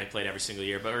 years ago when Yeah. they played every single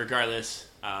year. But regardless,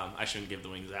 I shouldn't give the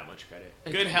Wings that much credit.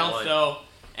 Good Good health Lord. though,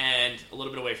 and a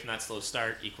little bit away from that slow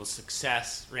start equals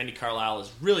success. Randy Carlyle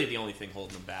is really the only thing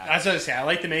holding them back. That's what I say. I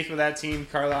like the makeup of that team.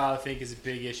 Carlisle, I think, is a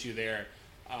big issue there.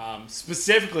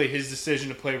 Specifically, his decision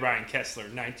to play Ryan Kessler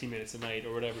 19 minutes a night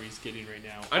or whatever he's getting right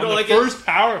now. I know, On the like first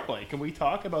power play. Can we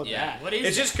talk about that? What is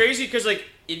It's it? just crazy because, like,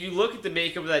 if you look at the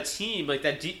makeup of that team, like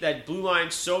that blue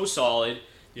line's so solid.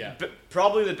 Yeah.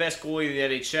 Probably the best goalie in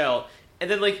the NHL. And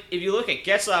then, like, if you look at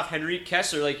Getzlaf, Henrique,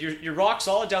 Kessler, like, you're rock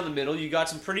solid down the middle. You got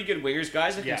some pretty good wingers,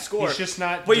 guys that Yeah, can score. he's just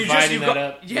not but you dividing that got,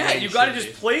 up the yeah, way you he got to should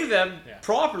just be. play them Yeah.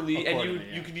 properly, and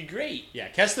Accordingly, you could be great. Yeah,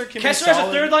 Kessler can Kessler be as a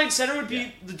solid. third line center would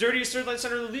be the dirtiest third line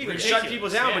center in the league. Like, shut people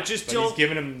down, but just But don't. he's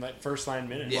giving him like first line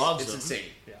minutes. It's insane.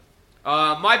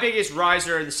 Yeah. My biggest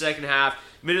riser in the second half,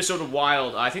 Minnesota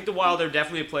Wild. I think the Wild are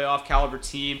definitely a playoff caliber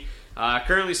team.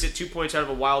 Currently sit 2 points out of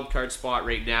a wild card spot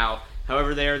right now.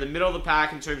 However, they are in the middle of the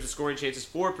pack in terms of scoring chances,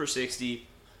 4 per 60,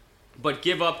 but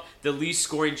give up the least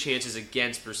scoring chances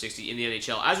against per 60 in the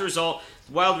NHL. As a result,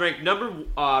 the Wild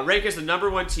rank as the number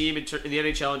one team in the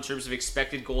NHL in terms of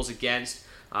expected goals against.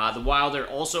 The Wild are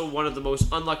also one of the most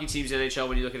unlucky teams in the NHL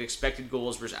when you look at expected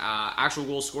goals versus actual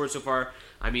goals scored so far.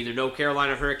 I mean, they're no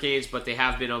Carolina Hurricanes, but they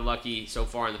have been unlucky so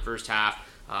far in the first half.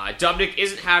 Dubnyk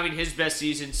isn't having his best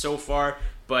season so far,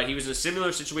 but he was in a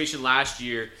similar situation last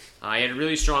year. He had a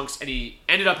really strong, and he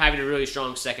ended up having a really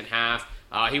strong second half.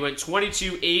 He went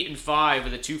 22-8-5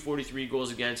 with a 243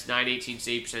 goals against, 918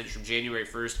 save percentage from January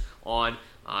 1st on.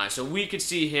 So we could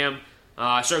see him.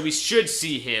 We should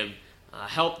see him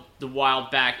help the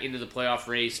Wild back into the playoff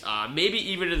race, maybe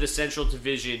even to the Central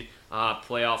Division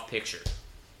playoff picture.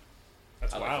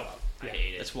 That's wild. I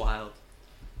hate it. That's wild.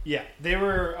 Yeah, they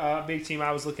were a big team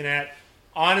I was looking at.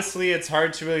 Honestly, it's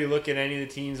hard to really look at any of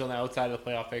the teams on the outside of the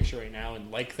playoff picture right now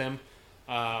and like them.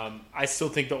 I still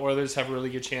think the Oilers have a really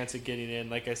good chance at getting in.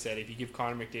 Like I said, if you give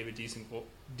Connor McDavid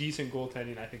decent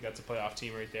goaltending, I think that's a playoff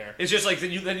team right there. It's just like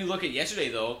then you look at yesterday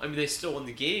though. I mean, they still won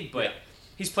the game, but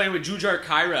he's playing with Jujhar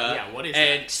Khaira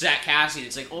and Zach Cassidy.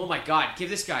 It's like, oh my god,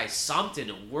 give this guy something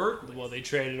to work with. Well, they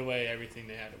traded away everything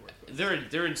they had to work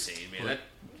with. They're insane, man.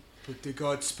 But they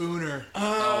got Spooner.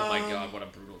 Oh my god, what a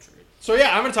brutal trade. So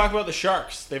yeah, I'm going to talk about the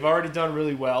Sharks. They've already done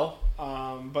really well.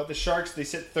 But the Sharks, they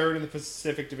sit third in the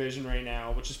Pacific Division right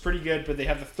now, which is pretty good, but they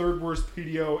have the third worst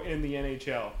PDO in the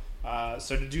NHL.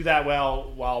 So to do that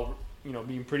well while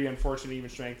being pretty unfortunate even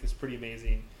strength is pretty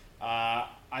amazing. I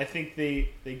think they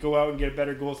go out and get a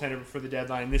better goaltender before the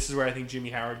deadline. This is where I think Jimmy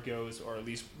Howard goes, or at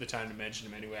least the time to mention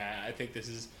him anyway. I think this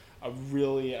is a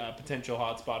really potential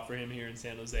hot spot for him here in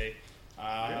San Jose.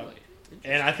 Really?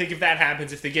 And I think if that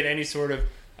happens, if they get any sort of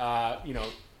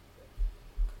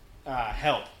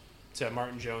help to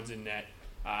Martin Jones in net,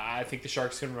 I think the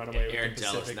Sharks can run away with the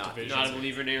Pacific Division. Not a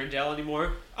believer in Aaron Dell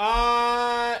anymore?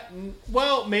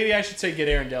 Well, maybe I should say get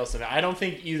Aaron Dell. I don't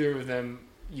think either of them,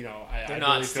 I not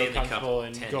really feel Stanley Cup comfortable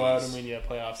and attendees. go out and win you a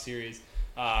playoff series.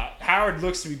 Howard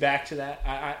looks to be back to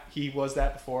that. He was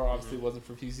that before. Obviously, it wasn't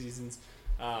for a few seasons.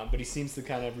 But he seems to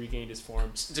kind of regained his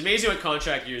form. It's amazing what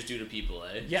contract years do to people,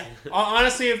 eh? Yeah.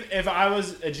 Honestly, if I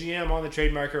was a GM on the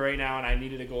trade market right now and I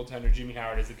needed a goaltender, Jimmy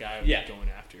Howard is the guy I would be going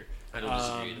after. I don't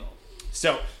disagree at all.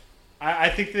 So, I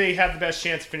think they have the best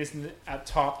chance of finishing at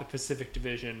top the Pacific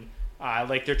Division. I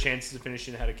like their chances of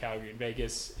finishing ahead of Calgary and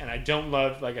Vegas. And I don't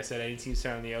love, like I said, any team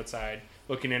starting on the outside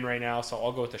looking in right now. So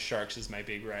I'll go with the Sharks as my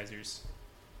big risers.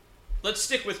 Let's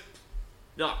stick with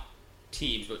not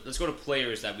teams, but let's go to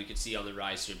players that we could see on the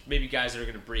rise here. Maybe guys that are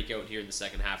going to break out here in the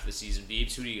second half of the season.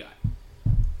 Beebs, who do you got?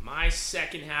 My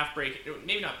second half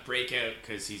maybe not breakout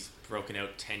because he's broken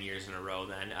out 10 years in a row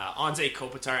then. Anze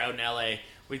Kopitar out in LA.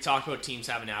 We talked about teams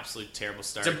having absolute terrible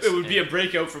starts. It would be a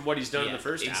breakout from what he's done in the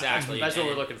first half. Exactly. That's what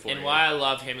we're looking for. And why I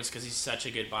love him is because he's such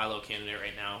a good buy low candidate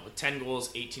right now. With 10 goals,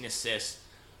 18 assists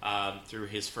through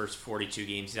his first 42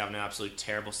 games. He's having an absolute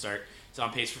terrible start. He's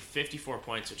on pace for 54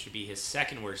 points, which would be his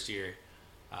second worst year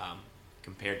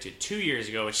compared to 2 years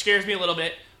ago, which scares me a little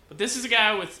bit. But this is a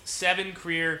guy with 7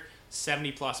 career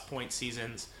 70-plus point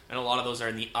seasons, and a lot of those are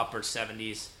in the upper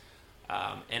 70s.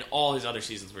 And all his other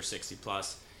seasons were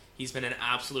 60-plus. He's been an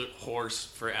absolute horse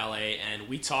for LA, and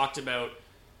we talked about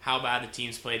how bad the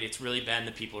team's played. It's really been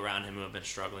the people around him who have been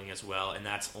struggling as well, and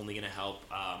that's only going to help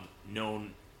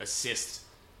known assist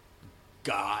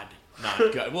god.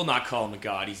 Not god. We'll not call him a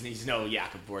god. He's no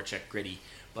Jakub Voracek gritty,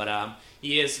 but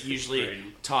he is usually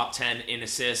top 10 in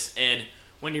assists. And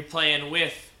when you're playing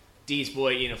with Dees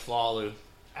Boy Iafallu,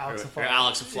 Alex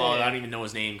Aflalo. Yeah. I don't even know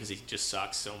his name because he just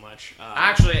sucks so much.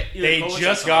 Actually, they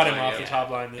just got him off the top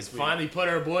line this week. Finally put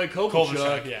our boy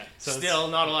Kovalchuk. Yeah. So still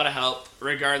not a lot of help.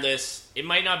 Regardless, it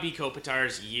might not be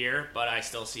Kopitar's year, but I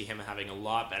still see him having a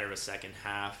lot better of a second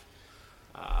half.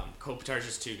 Kopitar's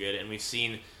just too good, and we've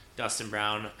seen Dustin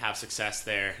Brown have success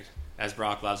there, as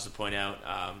Brock loves to point out.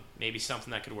 Maybe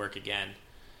something that could work again.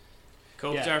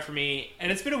 Kopitar for me.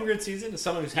 And it's been a weird season as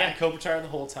someone who's had Kopitar the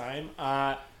whole time.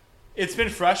 It's been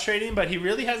frustrating, but he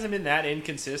really hasn't been that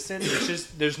inconsistent. It's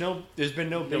just there's been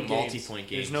no big multi-point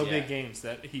games. There's no big games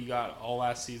that he got all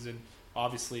last season.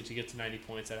 Obviously, to get to 90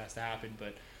 points, that has to happen.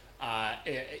 But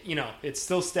it's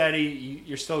still steady.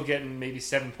 You're still getting maybe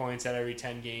 7 points out of every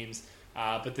 10 games.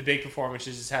 But the big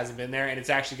performances just hasn't been there, and it's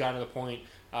actually gotten to the point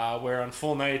where on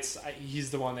full nights, he's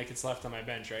the one that gets left on my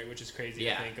bench, right? Which is crazy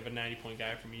to think of a 90-point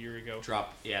guy from a year ago.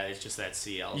 It's just that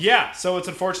CL. Yeah, so it's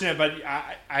unfortunate, but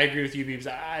I agree with you, Beebs.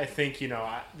 I think,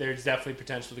 there's definitely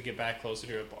potential to get back closer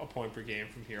to a point per game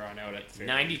from here on out. At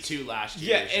 92 last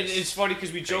year. Yeah, and it's funny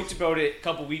because we joked about it a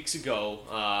couple weeks ago,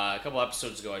 a couple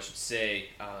episodes ago, I should say,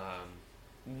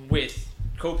 with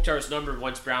Kopitar's number.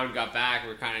 Once Brown got back,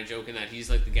 we're kind of joking that he's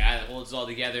like the guy that holds it all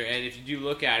together. And if you do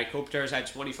look at it, Kopitar's had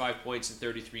 25 points in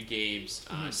 33 games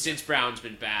since Brown's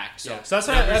been back. So that's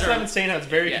what I've been saying. How it's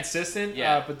very consistent.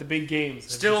 Yeah. But the big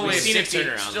games still only seen a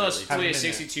turnaround. Still only a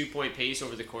 62-point pace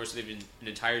over the course of an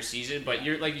entire season. But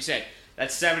you're like you said,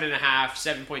 that's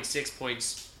 7.6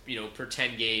 points. Per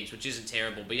 10 games, which isn't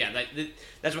terrible. But yeah,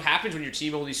 that's what happens when your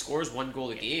team only scores one goal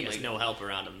a game. There's no help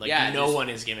around him. No one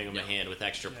is giving him a hand with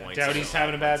extra points. Doughty's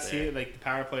having a bad season. Like the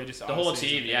power play, just the whole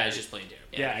team. Is just playing terrible.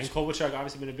 Yeah, and Kovalchuk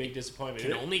obviously been a big disappointment.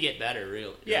 Can only get better,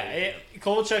 really. Yeah,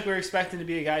 Kovalchuk, we're expecting to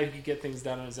be a guy who could get things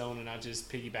done on his own and not just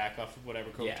piggyback off of whatever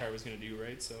Kopitar was going to do,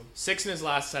 right? So 6 in his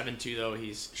last 7 too, though.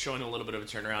 He's showing a little bit of a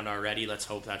turnaround already. Let's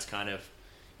hope that's kind of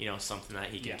something that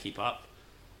he can keep up.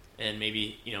 And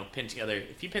maybe, pin together.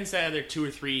 If he pins together 2 or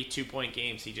 3 2-point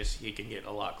games, he can get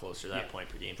a lot closer to that point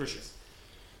per game. For sure.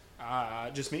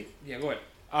 Just me? Yeah, go ahead.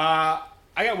 I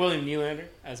got William Nylander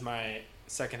as my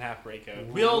second half breakout.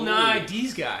 Will Nye,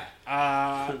 D's guy.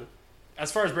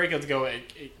 As far as breakouts go,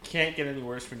 it can't get any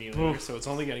worse for Nylander, so it's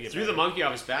only going to get better. The monkey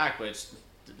off his back, but it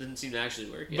didn't seem to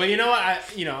actually work yet. But you know what?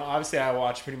 Obviously I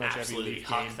watch pretty much every league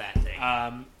game. That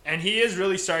thing. And he is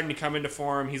really starting to come into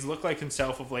form. He's looked like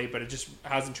himself of late, but it just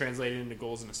hasn't translated into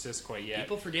goals and assists quite yet.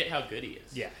 People forget how good he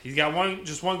is. Yeah, he's got one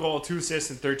goal, 2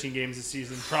 assists in 13 games this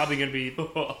season. Probably going to be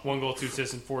 1 goal, 2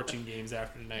 assists in 14 games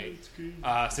after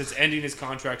tonight. Since ending his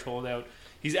contract holdout.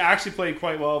 He's actually played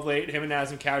quite well of late. Him and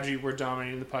Nazem Kadri were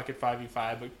dominating the puck at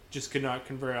 5v5, but just could not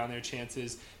convert on their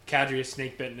chances. Kadri is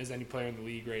snake-bitten as any player in the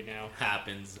league right now.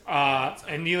 Happens.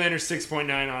 And Nylander's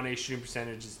 6.9 on-ace shooting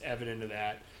percentage is evident of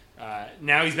that.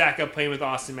 Now he's back up playing with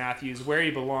Austin Matthews, where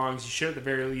he belongs. He should at the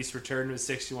very least return to a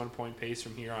 61-point pace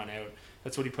from here on out.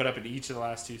 That's what he put up in each of the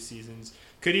last 2 seasons.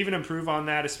 Could even improve on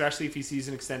that, especially if he sees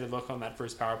an extended look on that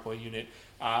first power play unit,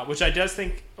 which I do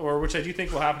think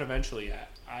will happen eventually.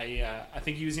 I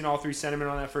think using all 3 centermen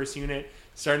on that first unit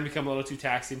starting to become a little too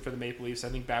taxing for the Maple Leafs. I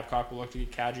think Babcock will look to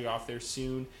get Kadri off there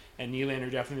soon, and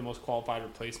Nylander definitely the most qualified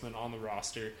replacement on the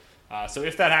roster. So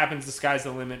if that happens, the sky's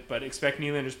the limit, but expect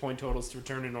Nylander's point totals to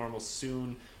return to normal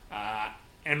soon,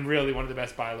 and really one of the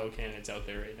best buy low candidates out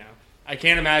there right now. I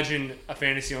can't imagine a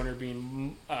fantasy owner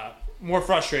being more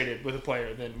frustrated with a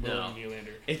player than William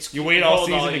Nylander. You wait all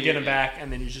season to get him back,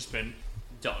 and then you've just been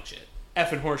dog shit.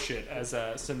 Effing horseshit, as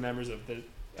some members of the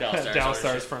Dallas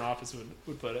Stars front office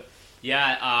would put it.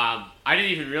 Yeah, I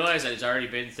didn't even realize that it's already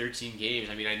been 13 games.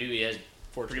 I mean, I knew he has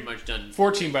pretty much done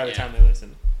 14 by the time they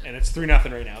listen. And it's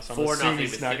 3-0 right now, so I'm assuming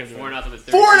he's not going to do it. 4-0 with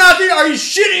 4-0? Are you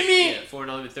shitting me? Yeah,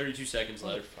 4-0 with 32 seconds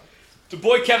left. The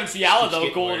boy Kevin Fiala,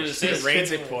 though, goal and assist.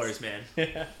 Rains it pours, man.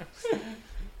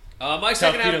 My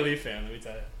second half Leaf fan, let me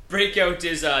tell you. Breakout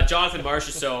is Jonathan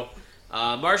Marchessault.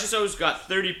 Marchessault's got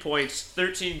 30 points,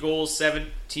 13 goals,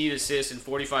 17 assists in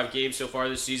 45 games so far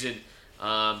this season.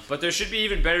 But there should be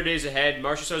even better days ahead.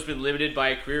 Marchessault's been limited by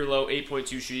a career low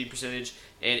 8.2 shooting percentage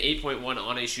and 8.1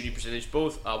 on-ace shooting percentage,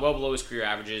 both well below his career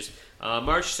averages.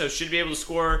 Marchessault should be able to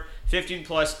score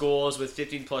 15-plus goals with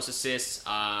 15-plus assists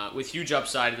with huge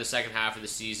upside in the second half of the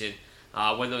season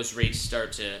when those rates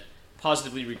start to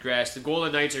positively regress. The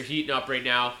Golden Knights are heating up right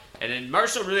now, and then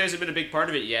Marchessault really hasn't been a big part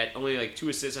of it yet. Only like 2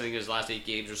 assists, I think, in his last 8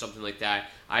 games or something like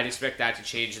that. I'd expect that to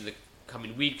change in the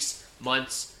coming weeks,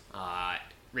 months.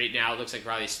 Right now, it looks like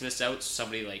Riley Smith's out. So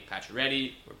somebody like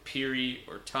Pacioretty or Peary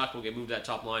or Tuck will get moved to that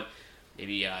top line.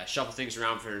 Maybe shuffle things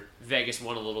around for Vegas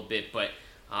one a little bit. But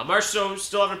Marchessault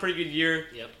still having a pretty good year.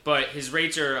 Yep. But his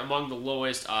rates are among the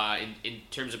lowest in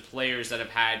terms of players that have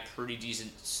had pretty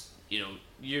decent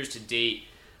years to date.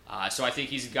 So I think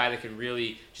he's a guy that can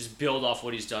really just build off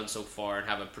what he's done so far and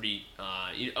have a pretty,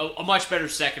 a much better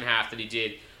second half than he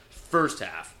did first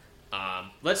half.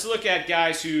 Let's look at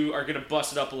guys who are going to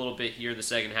bust it up a little bit here in the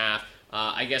second half.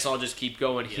 I guess I'll just keep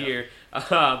going here.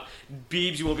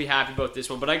 Beebs, you won't be happy about this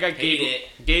one, but I got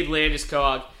Gabe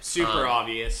Landeskog. Super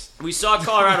obvious. We saw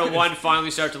Colorado 1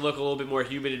 finally start to look a little bit more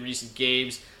human in recent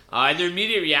games. And their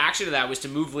immediate reaction to that was to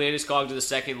move Landeskog to the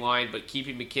second line, but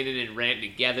keeping McKinnon and Rant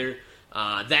together.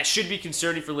 That should be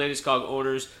concerning for Landeskog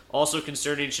owners. Also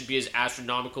concerning should be his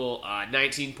astronomical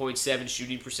 19.7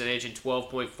 shooting percentage and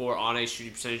 12.4 on-ice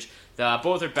shooting percentage.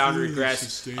 Both are bound to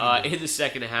regress in the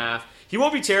second half. He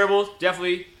won't be terrible,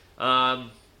 definitely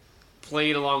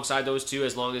playing alongside those two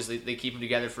as long as they keep them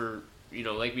together for,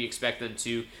 like we expect them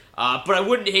to. But I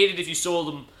wouldn't hate it if you sold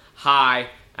them high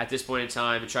at this point in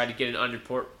time and tried to get an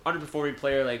underperforming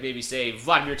player like maybe, say,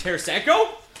 Vladimir Tarasenko.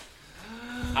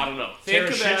 I don't know. Think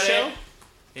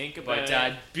about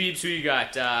it. Beebs, who you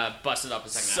got busted up a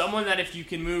second half? Someone that if you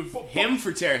can move him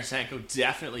for Tarasenko,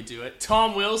 definitely do it.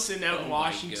 Tom Wilson out in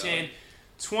Washington,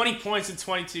 20 points in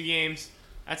 22 games.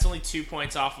 That's only 2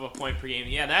 points off of a point per game.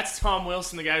 Yeah, that's Tom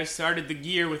Wilson, the guy who started the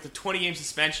year with a 20-game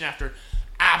suspension after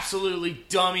absolutely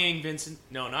dummying Vincent.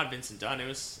 No, not Vincent Dunn. It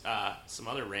was some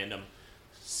other random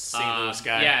St. Louis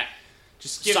guy. Yeah,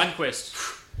 just give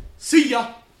Sundqvist. See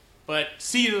ya. But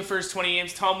see you to the first 20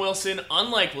 games. Tom Wilson,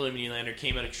 unlike William Nylander,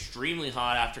 came out extremely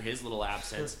hot after his little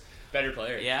absence. Better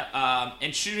player. Yeah,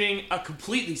 and shooting a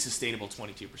completely sustainable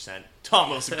 22%. Tom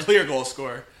Wilson, clear goal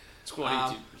scorer.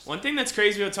 22%. One thing that's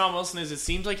crazy about Tom Wilson is it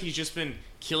seems like he's just been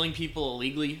killing people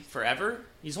illegally forever.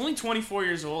 He's only 24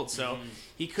 years old, so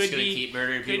he could be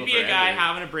a guy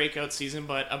having a breakout season,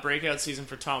 but a breakout season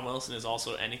for Tom Wilson is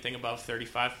also anything above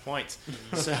 35 points.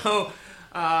 So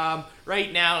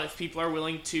right now, if people are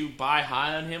willing to buy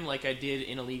high on him, like I did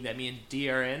in a league that me and D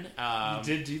are in. You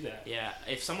did do that. Yeah,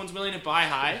 if someone's willing to buy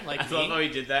high, like I love how he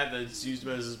did that, then it's used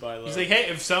as his buy low. He's like, hey,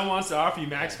 if someone wants to offer you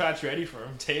max patch ready for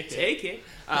him, take it.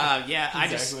 Yeah,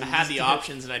 exactly. I had the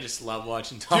options, and I just love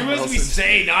watching Tom Wilson. Do as we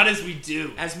say, not as we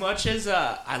do. As much as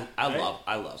I love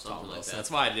Tom Wilson.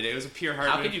 That's why I did it. It was a pure heart.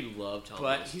 How could you love Tom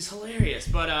Wilson? But he's hilarious.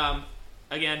 But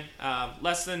again,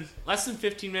 less than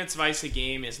 15 minutes of ice a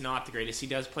game is not the greatest. He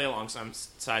does play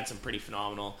alongside some pretty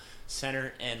phenomenal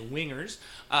center and wingers.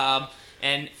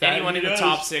 And anyone in the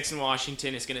top 6 in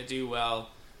Washington is going to do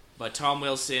well. But Tom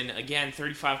Wilson, again,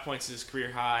 35 points is his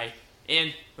career high.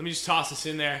 And let me just toss this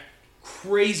in there.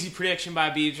 Crazy prediction by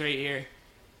Beebs right here.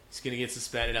 He's going to get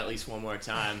suspended at least one more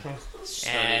time.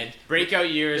 And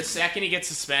breakout years. The second he gets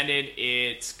suspended,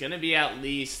 it's going to be at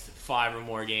least 5 or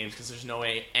more games because there's no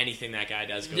way anything that guy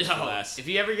does goes for less. If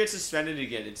he ever gets suspended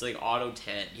again, it's like auto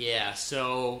 10. Yeah,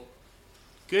 so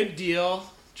good deal.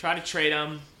 Try to trade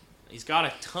him. He's got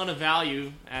a ton of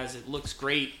value as it looks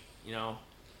great,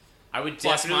 I would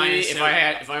definitely,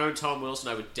 if I owned Tom Wilson,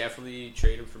 I would definitely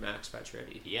trade him for max patch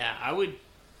ready. Yeah, I would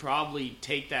probably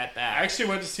take that back. I actually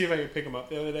went to see if I could pick him up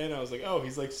the other day, and I was like, oh,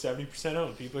 he's like 70%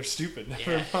 owned. People are stupid.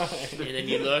 Never mind. And then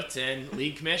you looked, and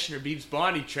league commissioner Beebs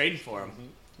Bondy trading for him.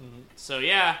 So,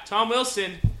 yeah, Tom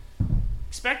Wilson,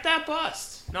 expect that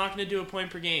bust. Not going to do a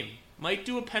point per game. Might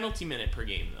do a penalty minute per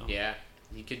game, though. Yeah,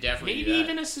 he could definitely maybe do that.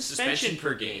 Even a suspension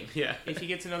per game. Yeah. If he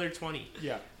gets another 20.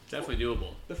 Yeah. Definitely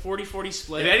doable. The 40-40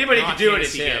 split. If anybody can do it,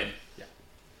 it's him. Yeah.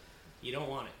 You don't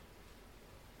want it.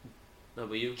 No,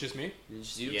 but you? Just me?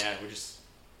 Just you? Yeah, we're just...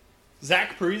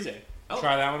 Zach Parise.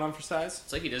 Try that one on for size.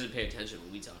 It's like he doesn't pay attention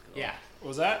when we talk about it. Yeah. What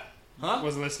was that? Huh? I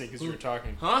wasn't listening because you were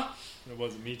talking. Huh? It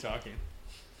wasn't me talking.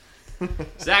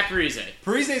 Zach Parise.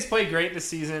 Parise's played great this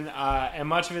season, and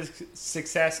much of his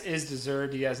success is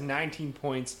deserved. He has 19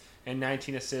 points and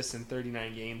 19 assists in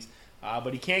 39 games.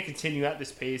 But he can't continue at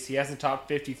this pace. He hasn't topped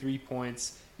 53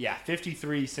 points. Yeah,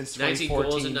 53 since 2014. 19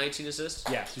 goals and 19 assists?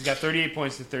 Yeah, so he's got 38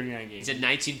 points in 39 games. He's at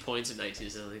 19 points and 19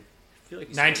 assists. I feel like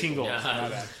he's 19 goals.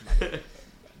 Yeah. My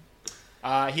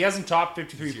bad. He hasn't topped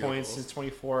 53 points since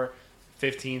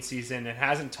 2014-15 season and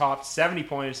hasn't topped 70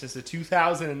 points since the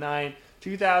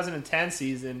 2009-2010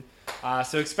 season.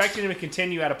 So expecting him to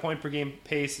continue at a point-per-game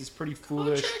pace is pretty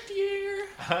foolish. Contract year.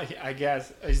 I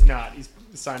guess. He's not. He's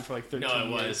signed for like 13 years.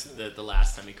 No, it was the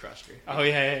last time he crushed her. Oh,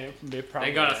 yeah. They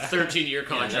probably got a 13-year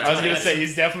contract. I was going to say,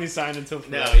 he's definitely signed until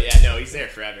forever. No, he's there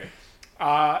forever.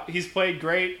 He's played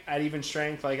great at even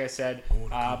strength, like I said,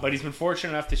 but he's been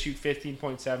fortunate enough to shoot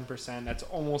 15.7%. That's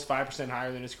almost 5%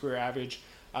 higher than his career average.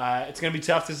 It's going to be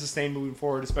tough to sustain moving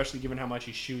forward, especially given how much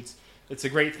he shoots. It's a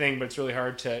great thing, but it's really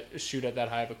hard to shoot at that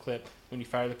high of a clip when you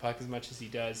fire the puck as much as he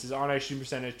does. His on-ice shooting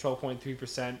percentage,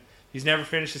 12.3%. He's never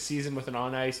finished a season with an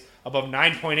on-ice above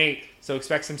 9.8, so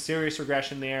expect some serious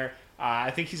regression there.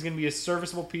 I think he's going to be a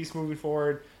serviceable piece moving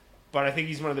forward. but I think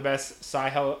he's one of the best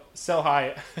sell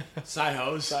high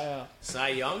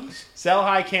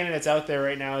candidates out there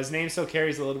right now. His name still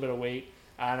carries a little bit of weight,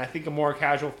 and I think a more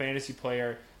casual fantasy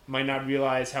player might not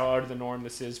realize how out of the norm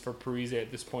this is for Parise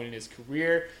at this point in his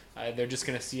career. They're just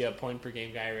going to see a point per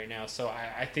game guy right now, so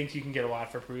I think you can get a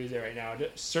lot for Parise right now.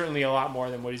 Certainly a lot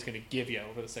more than what he's going to give you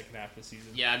over the second half of the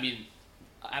season. Yeah, I mean,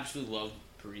 I absolutely love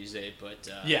Parise, but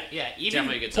yeah, even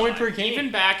definitely gets point per game.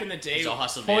 Even back in the day, he's a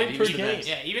hustle point man. per game.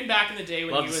 Yeah, even back in the day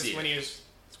when he was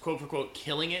quote for quote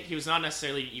killing it, he was not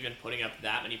necessarily even putting up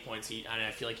that many points. I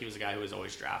feel like he was a guy who was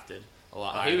always drafted a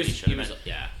lot higher. He was,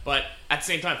 but at the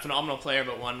same time, phenomenal player,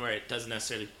 but one where it doesn't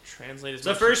necessarily translate as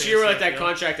much. The first year where that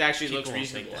contract actually looks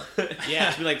reasonable.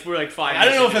 Yeah, we're like 5 I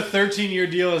don't know if a 13-year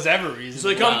deal is ever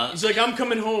reasonable. He's like, I'm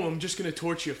coming home. I'm just gonna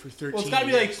torture you for 13 Well, it's gotta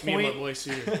be like years. Me and my boy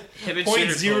Suter.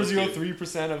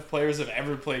 0.003% of players have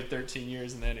ever played 13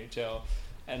 years in the NHL.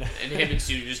 And him and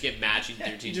Suter just get matching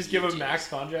 13. You just give him max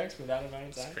contracts for that amount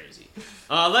of time. It's crazy.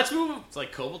 Let's move. It's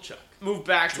like Kovalchuk. Move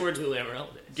back towards Lamorel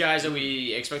guys that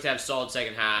we expect to have solid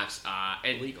second halves.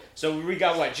 And legal. So we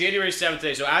got January 7th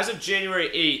today. So as of January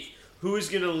 8th, who is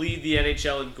going to lead the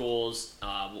NHL in goals?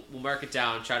 We'll mark it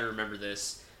down. Try to remember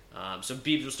this. So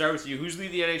Beebs, we'll start with you. Who's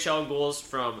leading the NHL in goals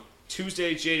from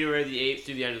Tuesday, January the 8th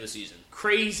through the end of the season?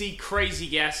 Crazy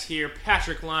guess here.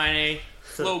 Patrick Laine,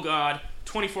 Flow God.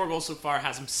 24 goals so far,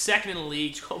 has him second in the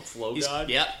league. Flow God.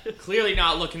 Yep. Clearly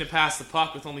not looking to pass the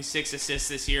puck with only 6 assists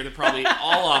this year. They're probably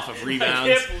all off of rebounds.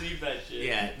 I can't believe that shit.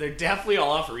 Yeah, they're definitely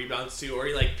all off of rebounds too. Or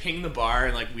he pinged the bar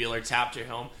and Wheeler tapped her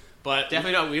home. But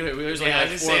definitely not Wheeler. Wheeler's I'm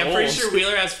pretty sure goals.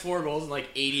 Wheeler has 4 goals and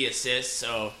 80 assists.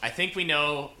 So I think we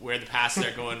know where the passes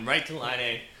are going. Right to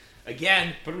Laine.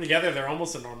 Again, put them together, they're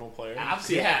almost a normal player.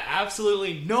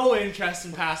 Absolutely no interest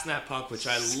in passing that puck, which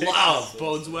I love.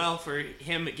 Bodes well for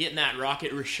him getting that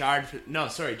rocket Richard.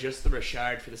 Just the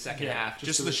Richard for the second half.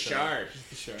 Just the Shard.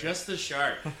 Just the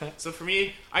Shard. So for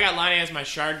me, I got Laine as my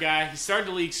Shard guy. He started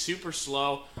the league super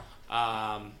slow.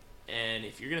 And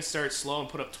if you're going to start slow and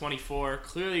put up 24,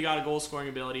 clearly got a goal-scoring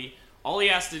ability. All he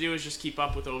has to do is just keep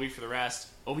up with Ovi for the rest.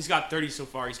 Ovi's got 30 so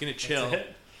far. He's going to chill.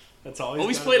 That's all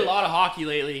Ovi's played a lot of hockey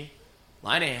lately.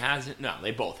 Laine hasn't. No,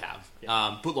 they both have.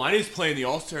 Yeah. But Laine's playing the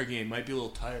All-Star game. Might be a little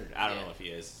tired. I don't know if he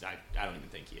is. I don't even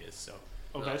think he is. So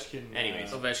Ovechkin. Anyways,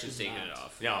 Ovechkin's taking it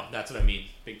off. No, that's what I mean.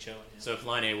 Big chill. Yeah. So if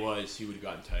Laine was, he would have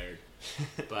gotten tired.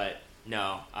 But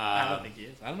no, I don't think he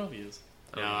is. I don't know if he is.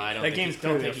 No, I don't. That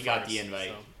think he got the invite.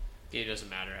 So. It doesn't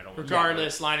matter. I don't.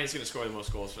 Regardless, Laine's going to score the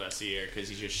most goals for the rest of the year because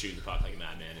he's just shooting the puck like a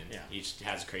madman, and he just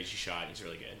has a crazy shot. And he's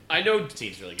really good. I know the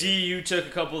team's really good. D, you took a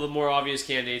couple of the more obvious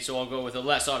candidates, so I'll go with a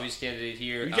less obvious candidate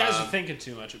here. You guys are thinking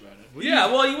too much about it. I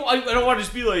don't want to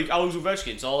just be like Alex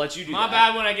Ovechkin, so I'll let you do My that.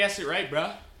 bad when I guessed it right,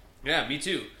 bro. Yeah, me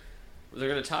too. They're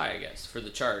going to tie, I guess, for the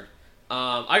chart.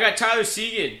 I got Tyler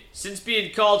Seguin. Since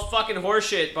being called fucking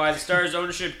horseshit by the Stars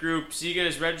ownership group, Seguin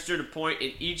has registered a point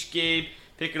in each game,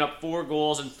 picking up 4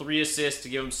 goals and 3 assists to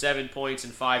give him 7 points in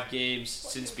 5 games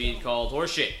since being called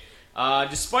horseshit.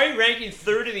 Despite ranking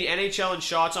 3rd in the NHL in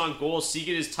shots on goal,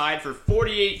 Seguin is tied for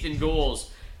 48th in goals.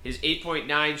 His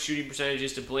 8.9 shooting percentage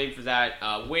is to blame for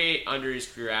that, way under his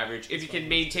career average. If he can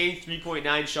maintain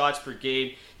 3.9 shots per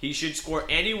game, he should score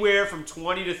anywhere from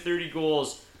 20 to 30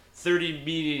 goals. 30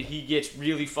 meaning he gets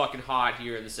really fucking hot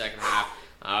here in the second half.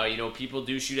 People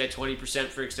do shoot at 20%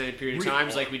 for extended period of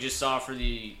times, like we just saw for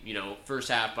the first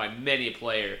half by many a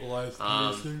player.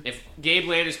 If Gabe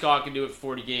Landeskog can do it for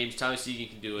 40 games, Tyler Seguin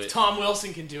can do it. Tom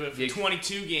Wilson can do it for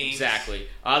 22 games. Exactly.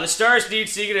 The Stars need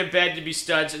Seguin and Bed to be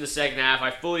studs in the second half.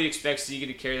 I fully expect Seguin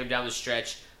to carry them down the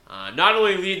stretch. Not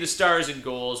only lead the Stars in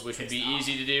goals, which would be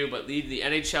easy to do, but lead the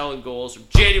NHL in goals from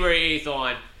January 8th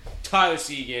on. Tyler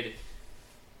Seguin.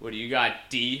 What do you got,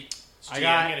 D? I'm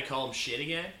going to call him shit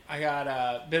again. I got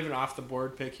a bit of an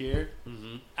off-the-board pick here.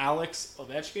 Mm-hmm. Alex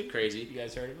Ovechkin. Crazy. You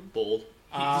guys heard of him? Bold.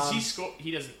 Does he score? He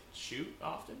doesn't shoot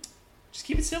often? Just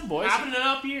keep it simple, boys. Happening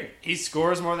up here. He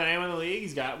scores more than anyone in the league.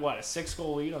 He's got, a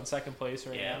 6-goal lead on second place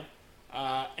right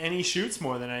now. And he shoots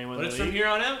more than anyone in the league. But it's from here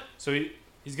on out? So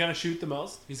he's going to shoot the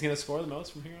most. He's going to score the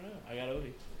most from here on out. I got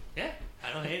Ovi. Yeah,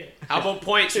 I don't hate it. How about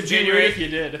points in January? January? If you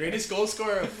did. Greatest goal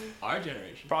scorer of our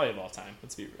generation. Probably of all time.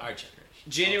 Let's be real. Our generation.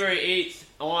 January 8th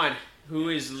on. Who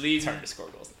is leading? It's hard to score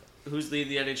goals. Who's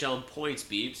leading the NHL in points,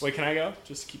 Beeps? Wait, can I go?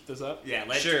 Just keep this up? Yeah,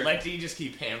 let D just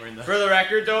keep hammering them. For the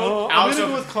record, though, I'm going to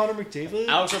go with Connor McDavid.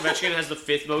 Alex Ovechkin has the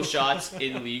 5th most shots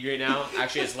in the league right now.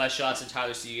 Actually, has less shots than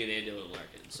Tyler Seguin and Dylan Larkin.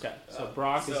 So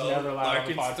Brock is never allowed on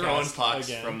the podcast throwing pucks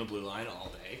again. from the blue line all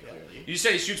day, clearly. You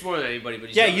said he shoots more than anybody, but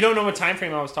he's not. You don't know what time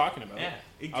frame I was talking about. Yeah.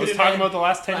 I was talking about the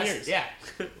last 10 years. Yeah.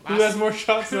 Who has more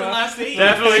shots than the last 8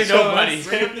 Definitely years? nobody.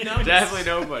 Definitely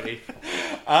nobody.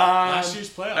 Last year's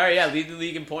playoffs. All right, yeah, lead the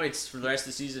league in points for the rest of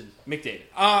the season. McDavid.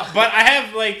 But I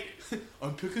have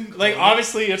I'm picking.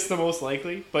 obviously it's the most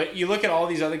likely. But you look at all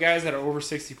these other guys that are over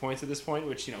 60 points at this point,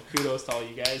 which kudos to all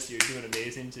you guys. You're doing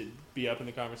amazing to be up in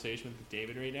the conversation with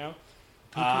McDavid right now.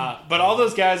 But all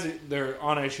those guys, their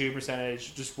on-ice shooting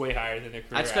percentage just way higher than their career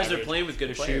That's because they're average. playing with good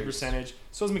Their players. shooting percentage.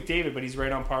 So is McDavid, but he's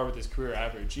right on par with his career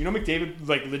average. McDavid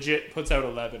legit puts out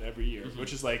 11 every year,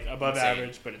 which is above Insane.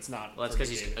 average, but it's not. Well, that's because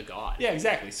he's a god. Yeah,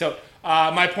 exactly. So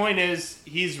my point is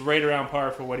he's right around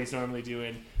par for what he's normally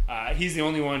doing. He's the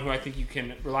only one who I think you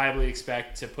can reliably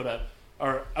expect to put up,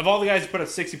 or of all the guys who put up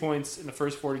 60 points in the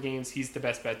first 40 games, he's the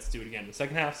best bet to do it again in the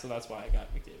second half. So that's why I got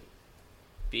McDavid.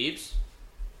 Beebs?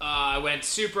 I went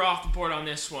super off the board on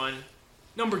this one.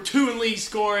 Number 2 in league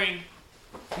scoring,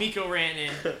 Mikko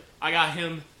Rantanen. I got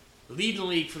him leading the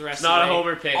league for the rest of the way. Not a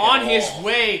homer pick On at his all.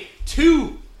 way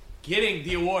to getting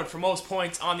the award for most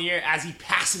points on the year as he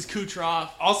passes Kucherov.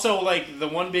 Also, the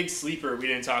one big sleeper we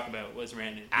didn't talk about was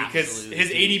Rantanen. Because Absolutely. his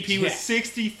ADP was Yeah.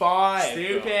 65.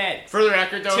 Stupid. For the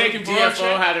record, though, Taking DFO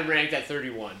Voracek. had him ranked at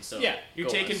 31. So Yeah, you're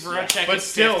go taking us. Voracek But at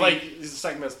still, 50. he's the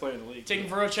second best player in the league. Taking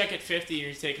Voracek at 50, and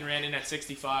you're taking Rantanen at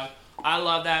 65. I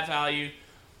love that value.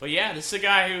 But yeah, this is a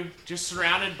guy who just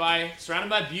surrounded by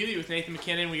beauty with Nathan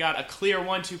McKinnon. We got a clear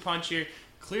 1-2 punch here.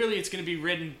 Clearly, it's going to be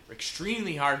ridden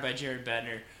extremely hard by Jared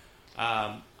Bednar.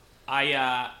 I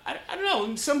don't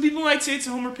know. Some people might say it's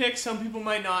a homer pick. Some people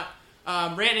might not.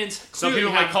 Rantanen's Some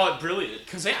people might call it brilliant.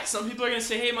 Because some people are going to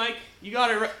say, "Hey, Mike, you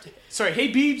got it right." Sorry,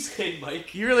 hey, Beebs. Hey,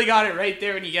 Mike. You really got it right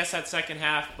there when you guessed that second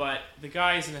half. But the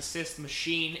guy is an assist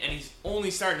machine, and he's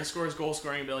only starting to score his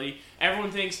goal-scoring ability.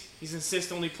 Everyone thinks he's an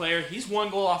assist-only player. He's 1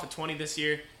 goal off of 20 this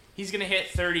year. He's going to hit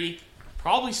 30,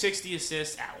 probably 60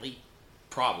 assists at least.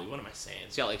 Probably. What am I saying?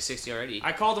 He's got 60 already.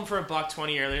 I called him for $120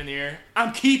 earlier in the year.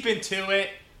 I'm keeping to it.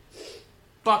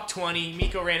 $120.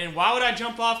 Mikko Rantanen. Why would I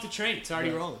jump off the train? It's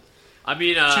already rolling. I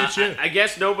mean, Choo-choo. I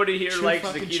guess nobody here Choo likes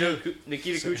fucking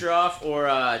Nikita Kucherov or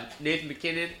Nathan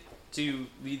McKinnon to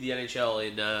lead the NHL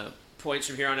in points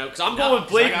from here on out. Because I'm going with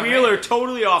Blake Wheeler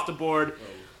totally off the board.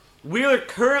 Wheeler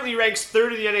currently ranks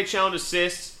 3rd in the NHL in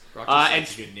assists and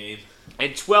a good name.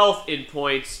 And 12th in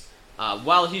points.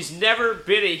 While he's never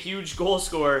been a huge goal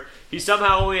scorer, he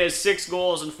somehow only has 6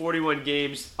 goals in 41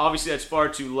 games. Obviously, that's far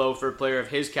too low for a player of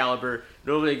his caliber.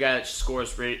 Normally, a guy that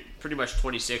scores pretty much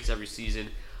 26 every season.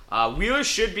 Wheeler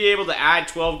should be able to add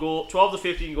 12 to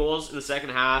 15 goals in the second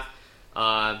half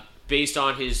based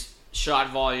on his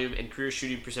shot volume and career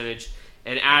shooting percentage,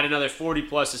 and add another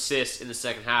 40-plus assists in the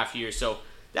second half here. So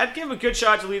that'd give him a good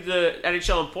shot to lead the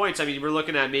NHL in points. I mean, we're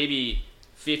looking at maybe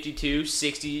 52,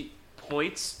 60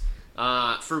 points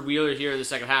for Wheeler here in the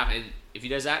second half. And if he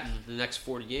does that in the next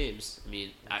 40 games, I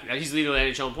mean, he's leading the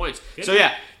NHL in points. Good. So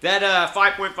yeah, that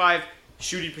 5.5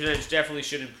 shooting percentage definitely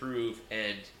should improve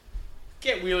and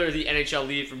get Wheeler the NHL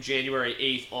lead from January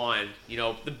 8th on.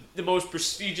 The most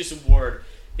prestigious award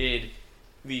in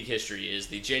league history is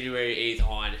the January 8th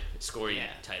on scoring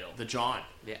title. The John.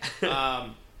 Yeah.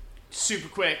 Super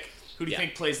quick. Who do you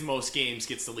think plays the most games,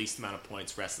 gets the least amount of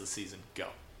points rest of the season? Go.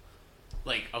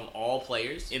 Of all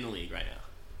players? In the league right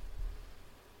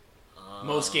now.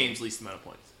 Most games, least amount of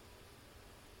points.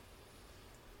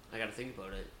 I gotta think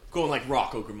about it. Going like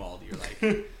Rocco Grimaldi or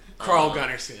Carl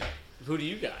Gunnarsson. Who do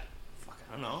you got?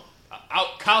 I don't know.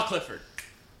 Kyle Clifford.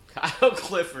 Kyle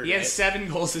Clifford. He has 7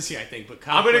 goals this year, I think. But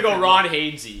I'm going to go Ron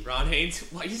Hainsey. Ron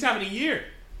Hainsey? Well, he's having a year.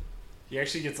 He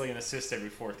actually gets an assist every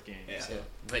 4th game. Yeah. So.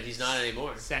 But he's not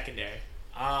anymore. Secondary.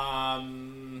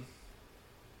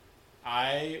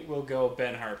 I will go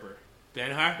Ben Harper.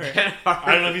 Ben Harper.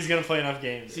 I don't know if he's going to play enough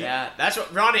games. Yeah, that's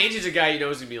what Ron Hainsey's a guy you know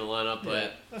is going to be in the lineup.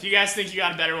 But if you guys think you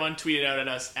got a better one, tweet it out at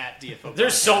us at DFO.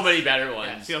 There's so many better ones.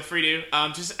 Yeah, feel free to.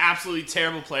 Just absolutely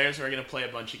terrible players who are going to play a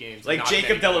bunch of games. Like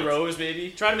Jacob Delarose,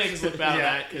 maybe? Try to make us look bad on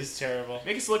that. It's terrible.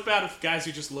 Make us look bad with guys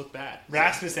who just look bad.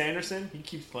 Rasmus Anderson, he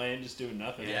keeps playing, just doing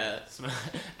nothing. Yeah. Some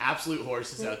absolute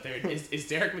horses out there. Is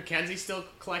Derek McKenzie still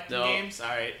collecting games? All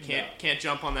right. Can't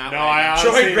jump on that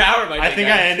one. Troy Brouwer might I think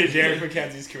I ended Derek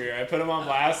McKenzie's career. I put him on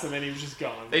blast and then he was just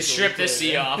gone. They stripped the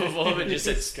C off of him and just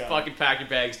said, fucking pack your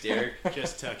bags, Derek.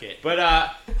 Just took it. But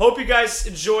hope you guys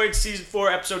enjoyed Season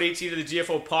 4, Episode 18 of the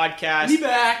GFO Podcast.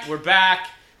 We're back.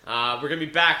 We're going to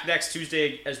be back next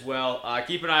Tuesday as well.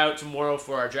 Keep an eye out tomorrow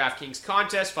for our DraftKings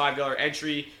contest, $5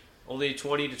 entry. Only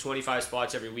 20 to 25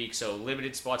 spots every week, so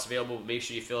limited spots available. But make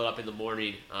sure you fill it up in the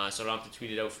morning so I don't have to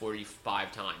tweet it out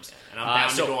 45 times. And I'm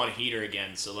down to go on a heater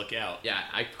again, so look out. Yeah,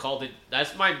 I called it.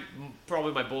 That's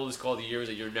probably my boldest call of the year is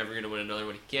that you're never going to win another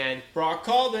one again. Brock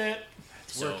called it.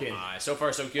 It's working. So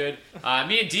far, so good.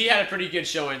 Me and D had a pretty good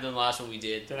showing than the last one we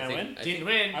did. Did I win? Didn't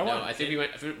win. I won. No, I think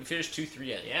we finished 2-3 at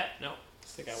it. Yeah, no.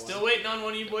 Still waiting on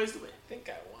one of you boys to win. I think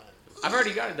I won. I've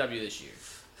already got a W this year.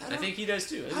 I think he does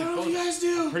too. I don't know if you guys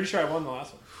do. I'm pretty sure I won the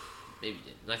last one. Maybe you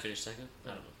did. Did I finish second? I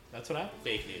don't know. That's what happened.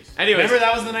 Fake news. Anyways. Remember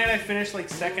that was the night I finished like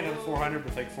second in 400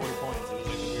 with like 40 points. It was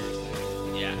like the weirdest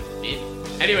thing. Yeah,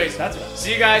 maybe. Anyways, That's what.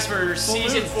 see you guys for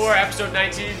season 4, episode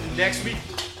 19 next week.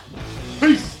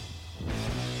 Peace.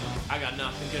 I got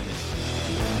nothing.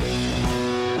 Goodness.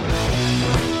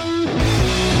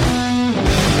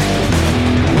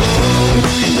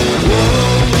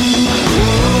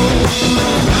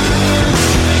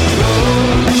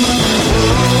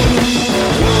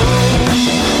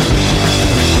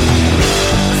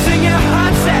 Sing your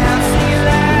hearts out, sing it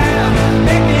loud.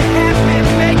 Make me happy,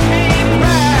 make me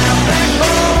proud. Black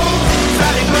holes,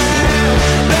 solid ground.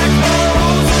 Black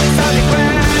holes, solid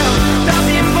ground. Don't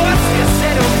be forced to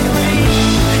settle free,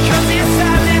 because your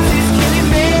silence is killing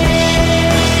me.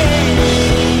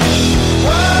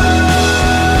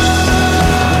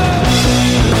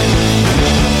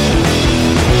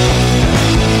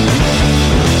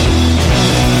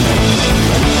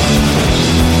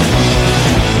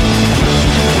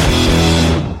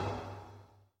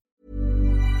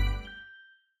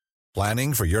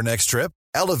 Planning for your next trip?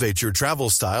 Elevate your travel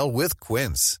style with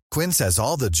Quince. Quince has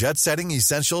all the jet-setting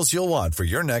essentials you'll want for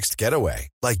your next getaway,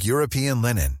 like European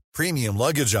linen, premium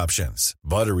luggage options,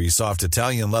 buttery soft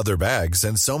Italian leather bags,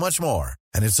 and so much more.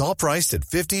 And it's all priced at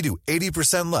 50 to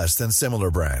 80% less than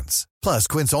similar brands. Plus,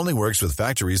 Quince only works with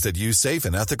factories that use safe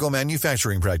and ethical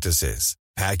manufacturing practices.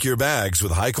 Pack your bags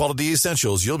with high-quality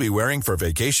essentials you'll be wearing for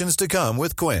vacations to come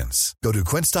with Quince. Go to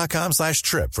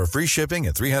quince.com/trip for free shipping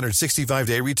and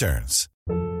 365-day returns.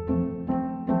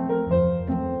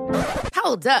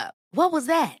 Hold up. What was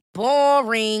that?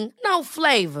 Boring. No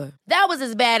flavor. That was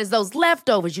as bad as those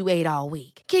leftovers you ate all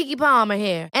week. Keke Palmer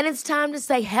here, and it's time to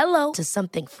say hello to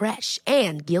something fresh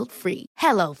and guilt-free.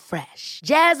 Hello Fresh.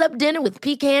 Jazz up dinner with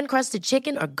pecan-crusted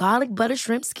chicken or garlic butter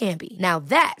shrimp scampi. Now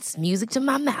that's music to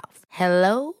my mouth.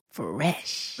 Hello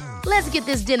Fresh. Let's get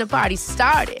this dinner party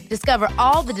started. Discover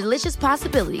all the delicious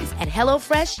possibilities at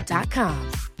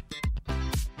hellofresh.com.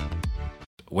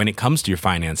 When it comes to your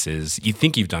finances, you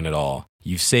think you've done it all.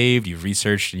 You've saved, you've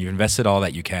researched, and you've invested all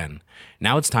that you can.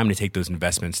 Now it's time to take those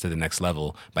investments to the next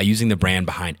level by using the brand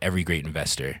behind every great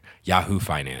investor, Yahoo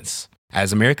Finance.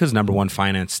 As America's #1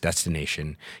 finance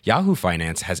destination, Yahoo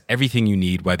Finance has everything you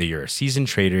need, whether you're a seasoned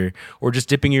trader or just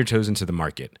dipping your toes into the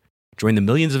market. Join the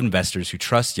millions of investors who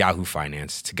trust Yahoo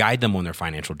Finance to guide them on their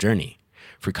financial journey.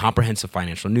 For comprehensive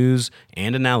financial news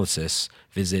and analysis,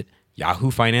 visit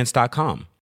yahoofinance.com,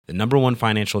 the #1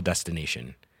 financial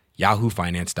destination,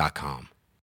 yahoofinance.com.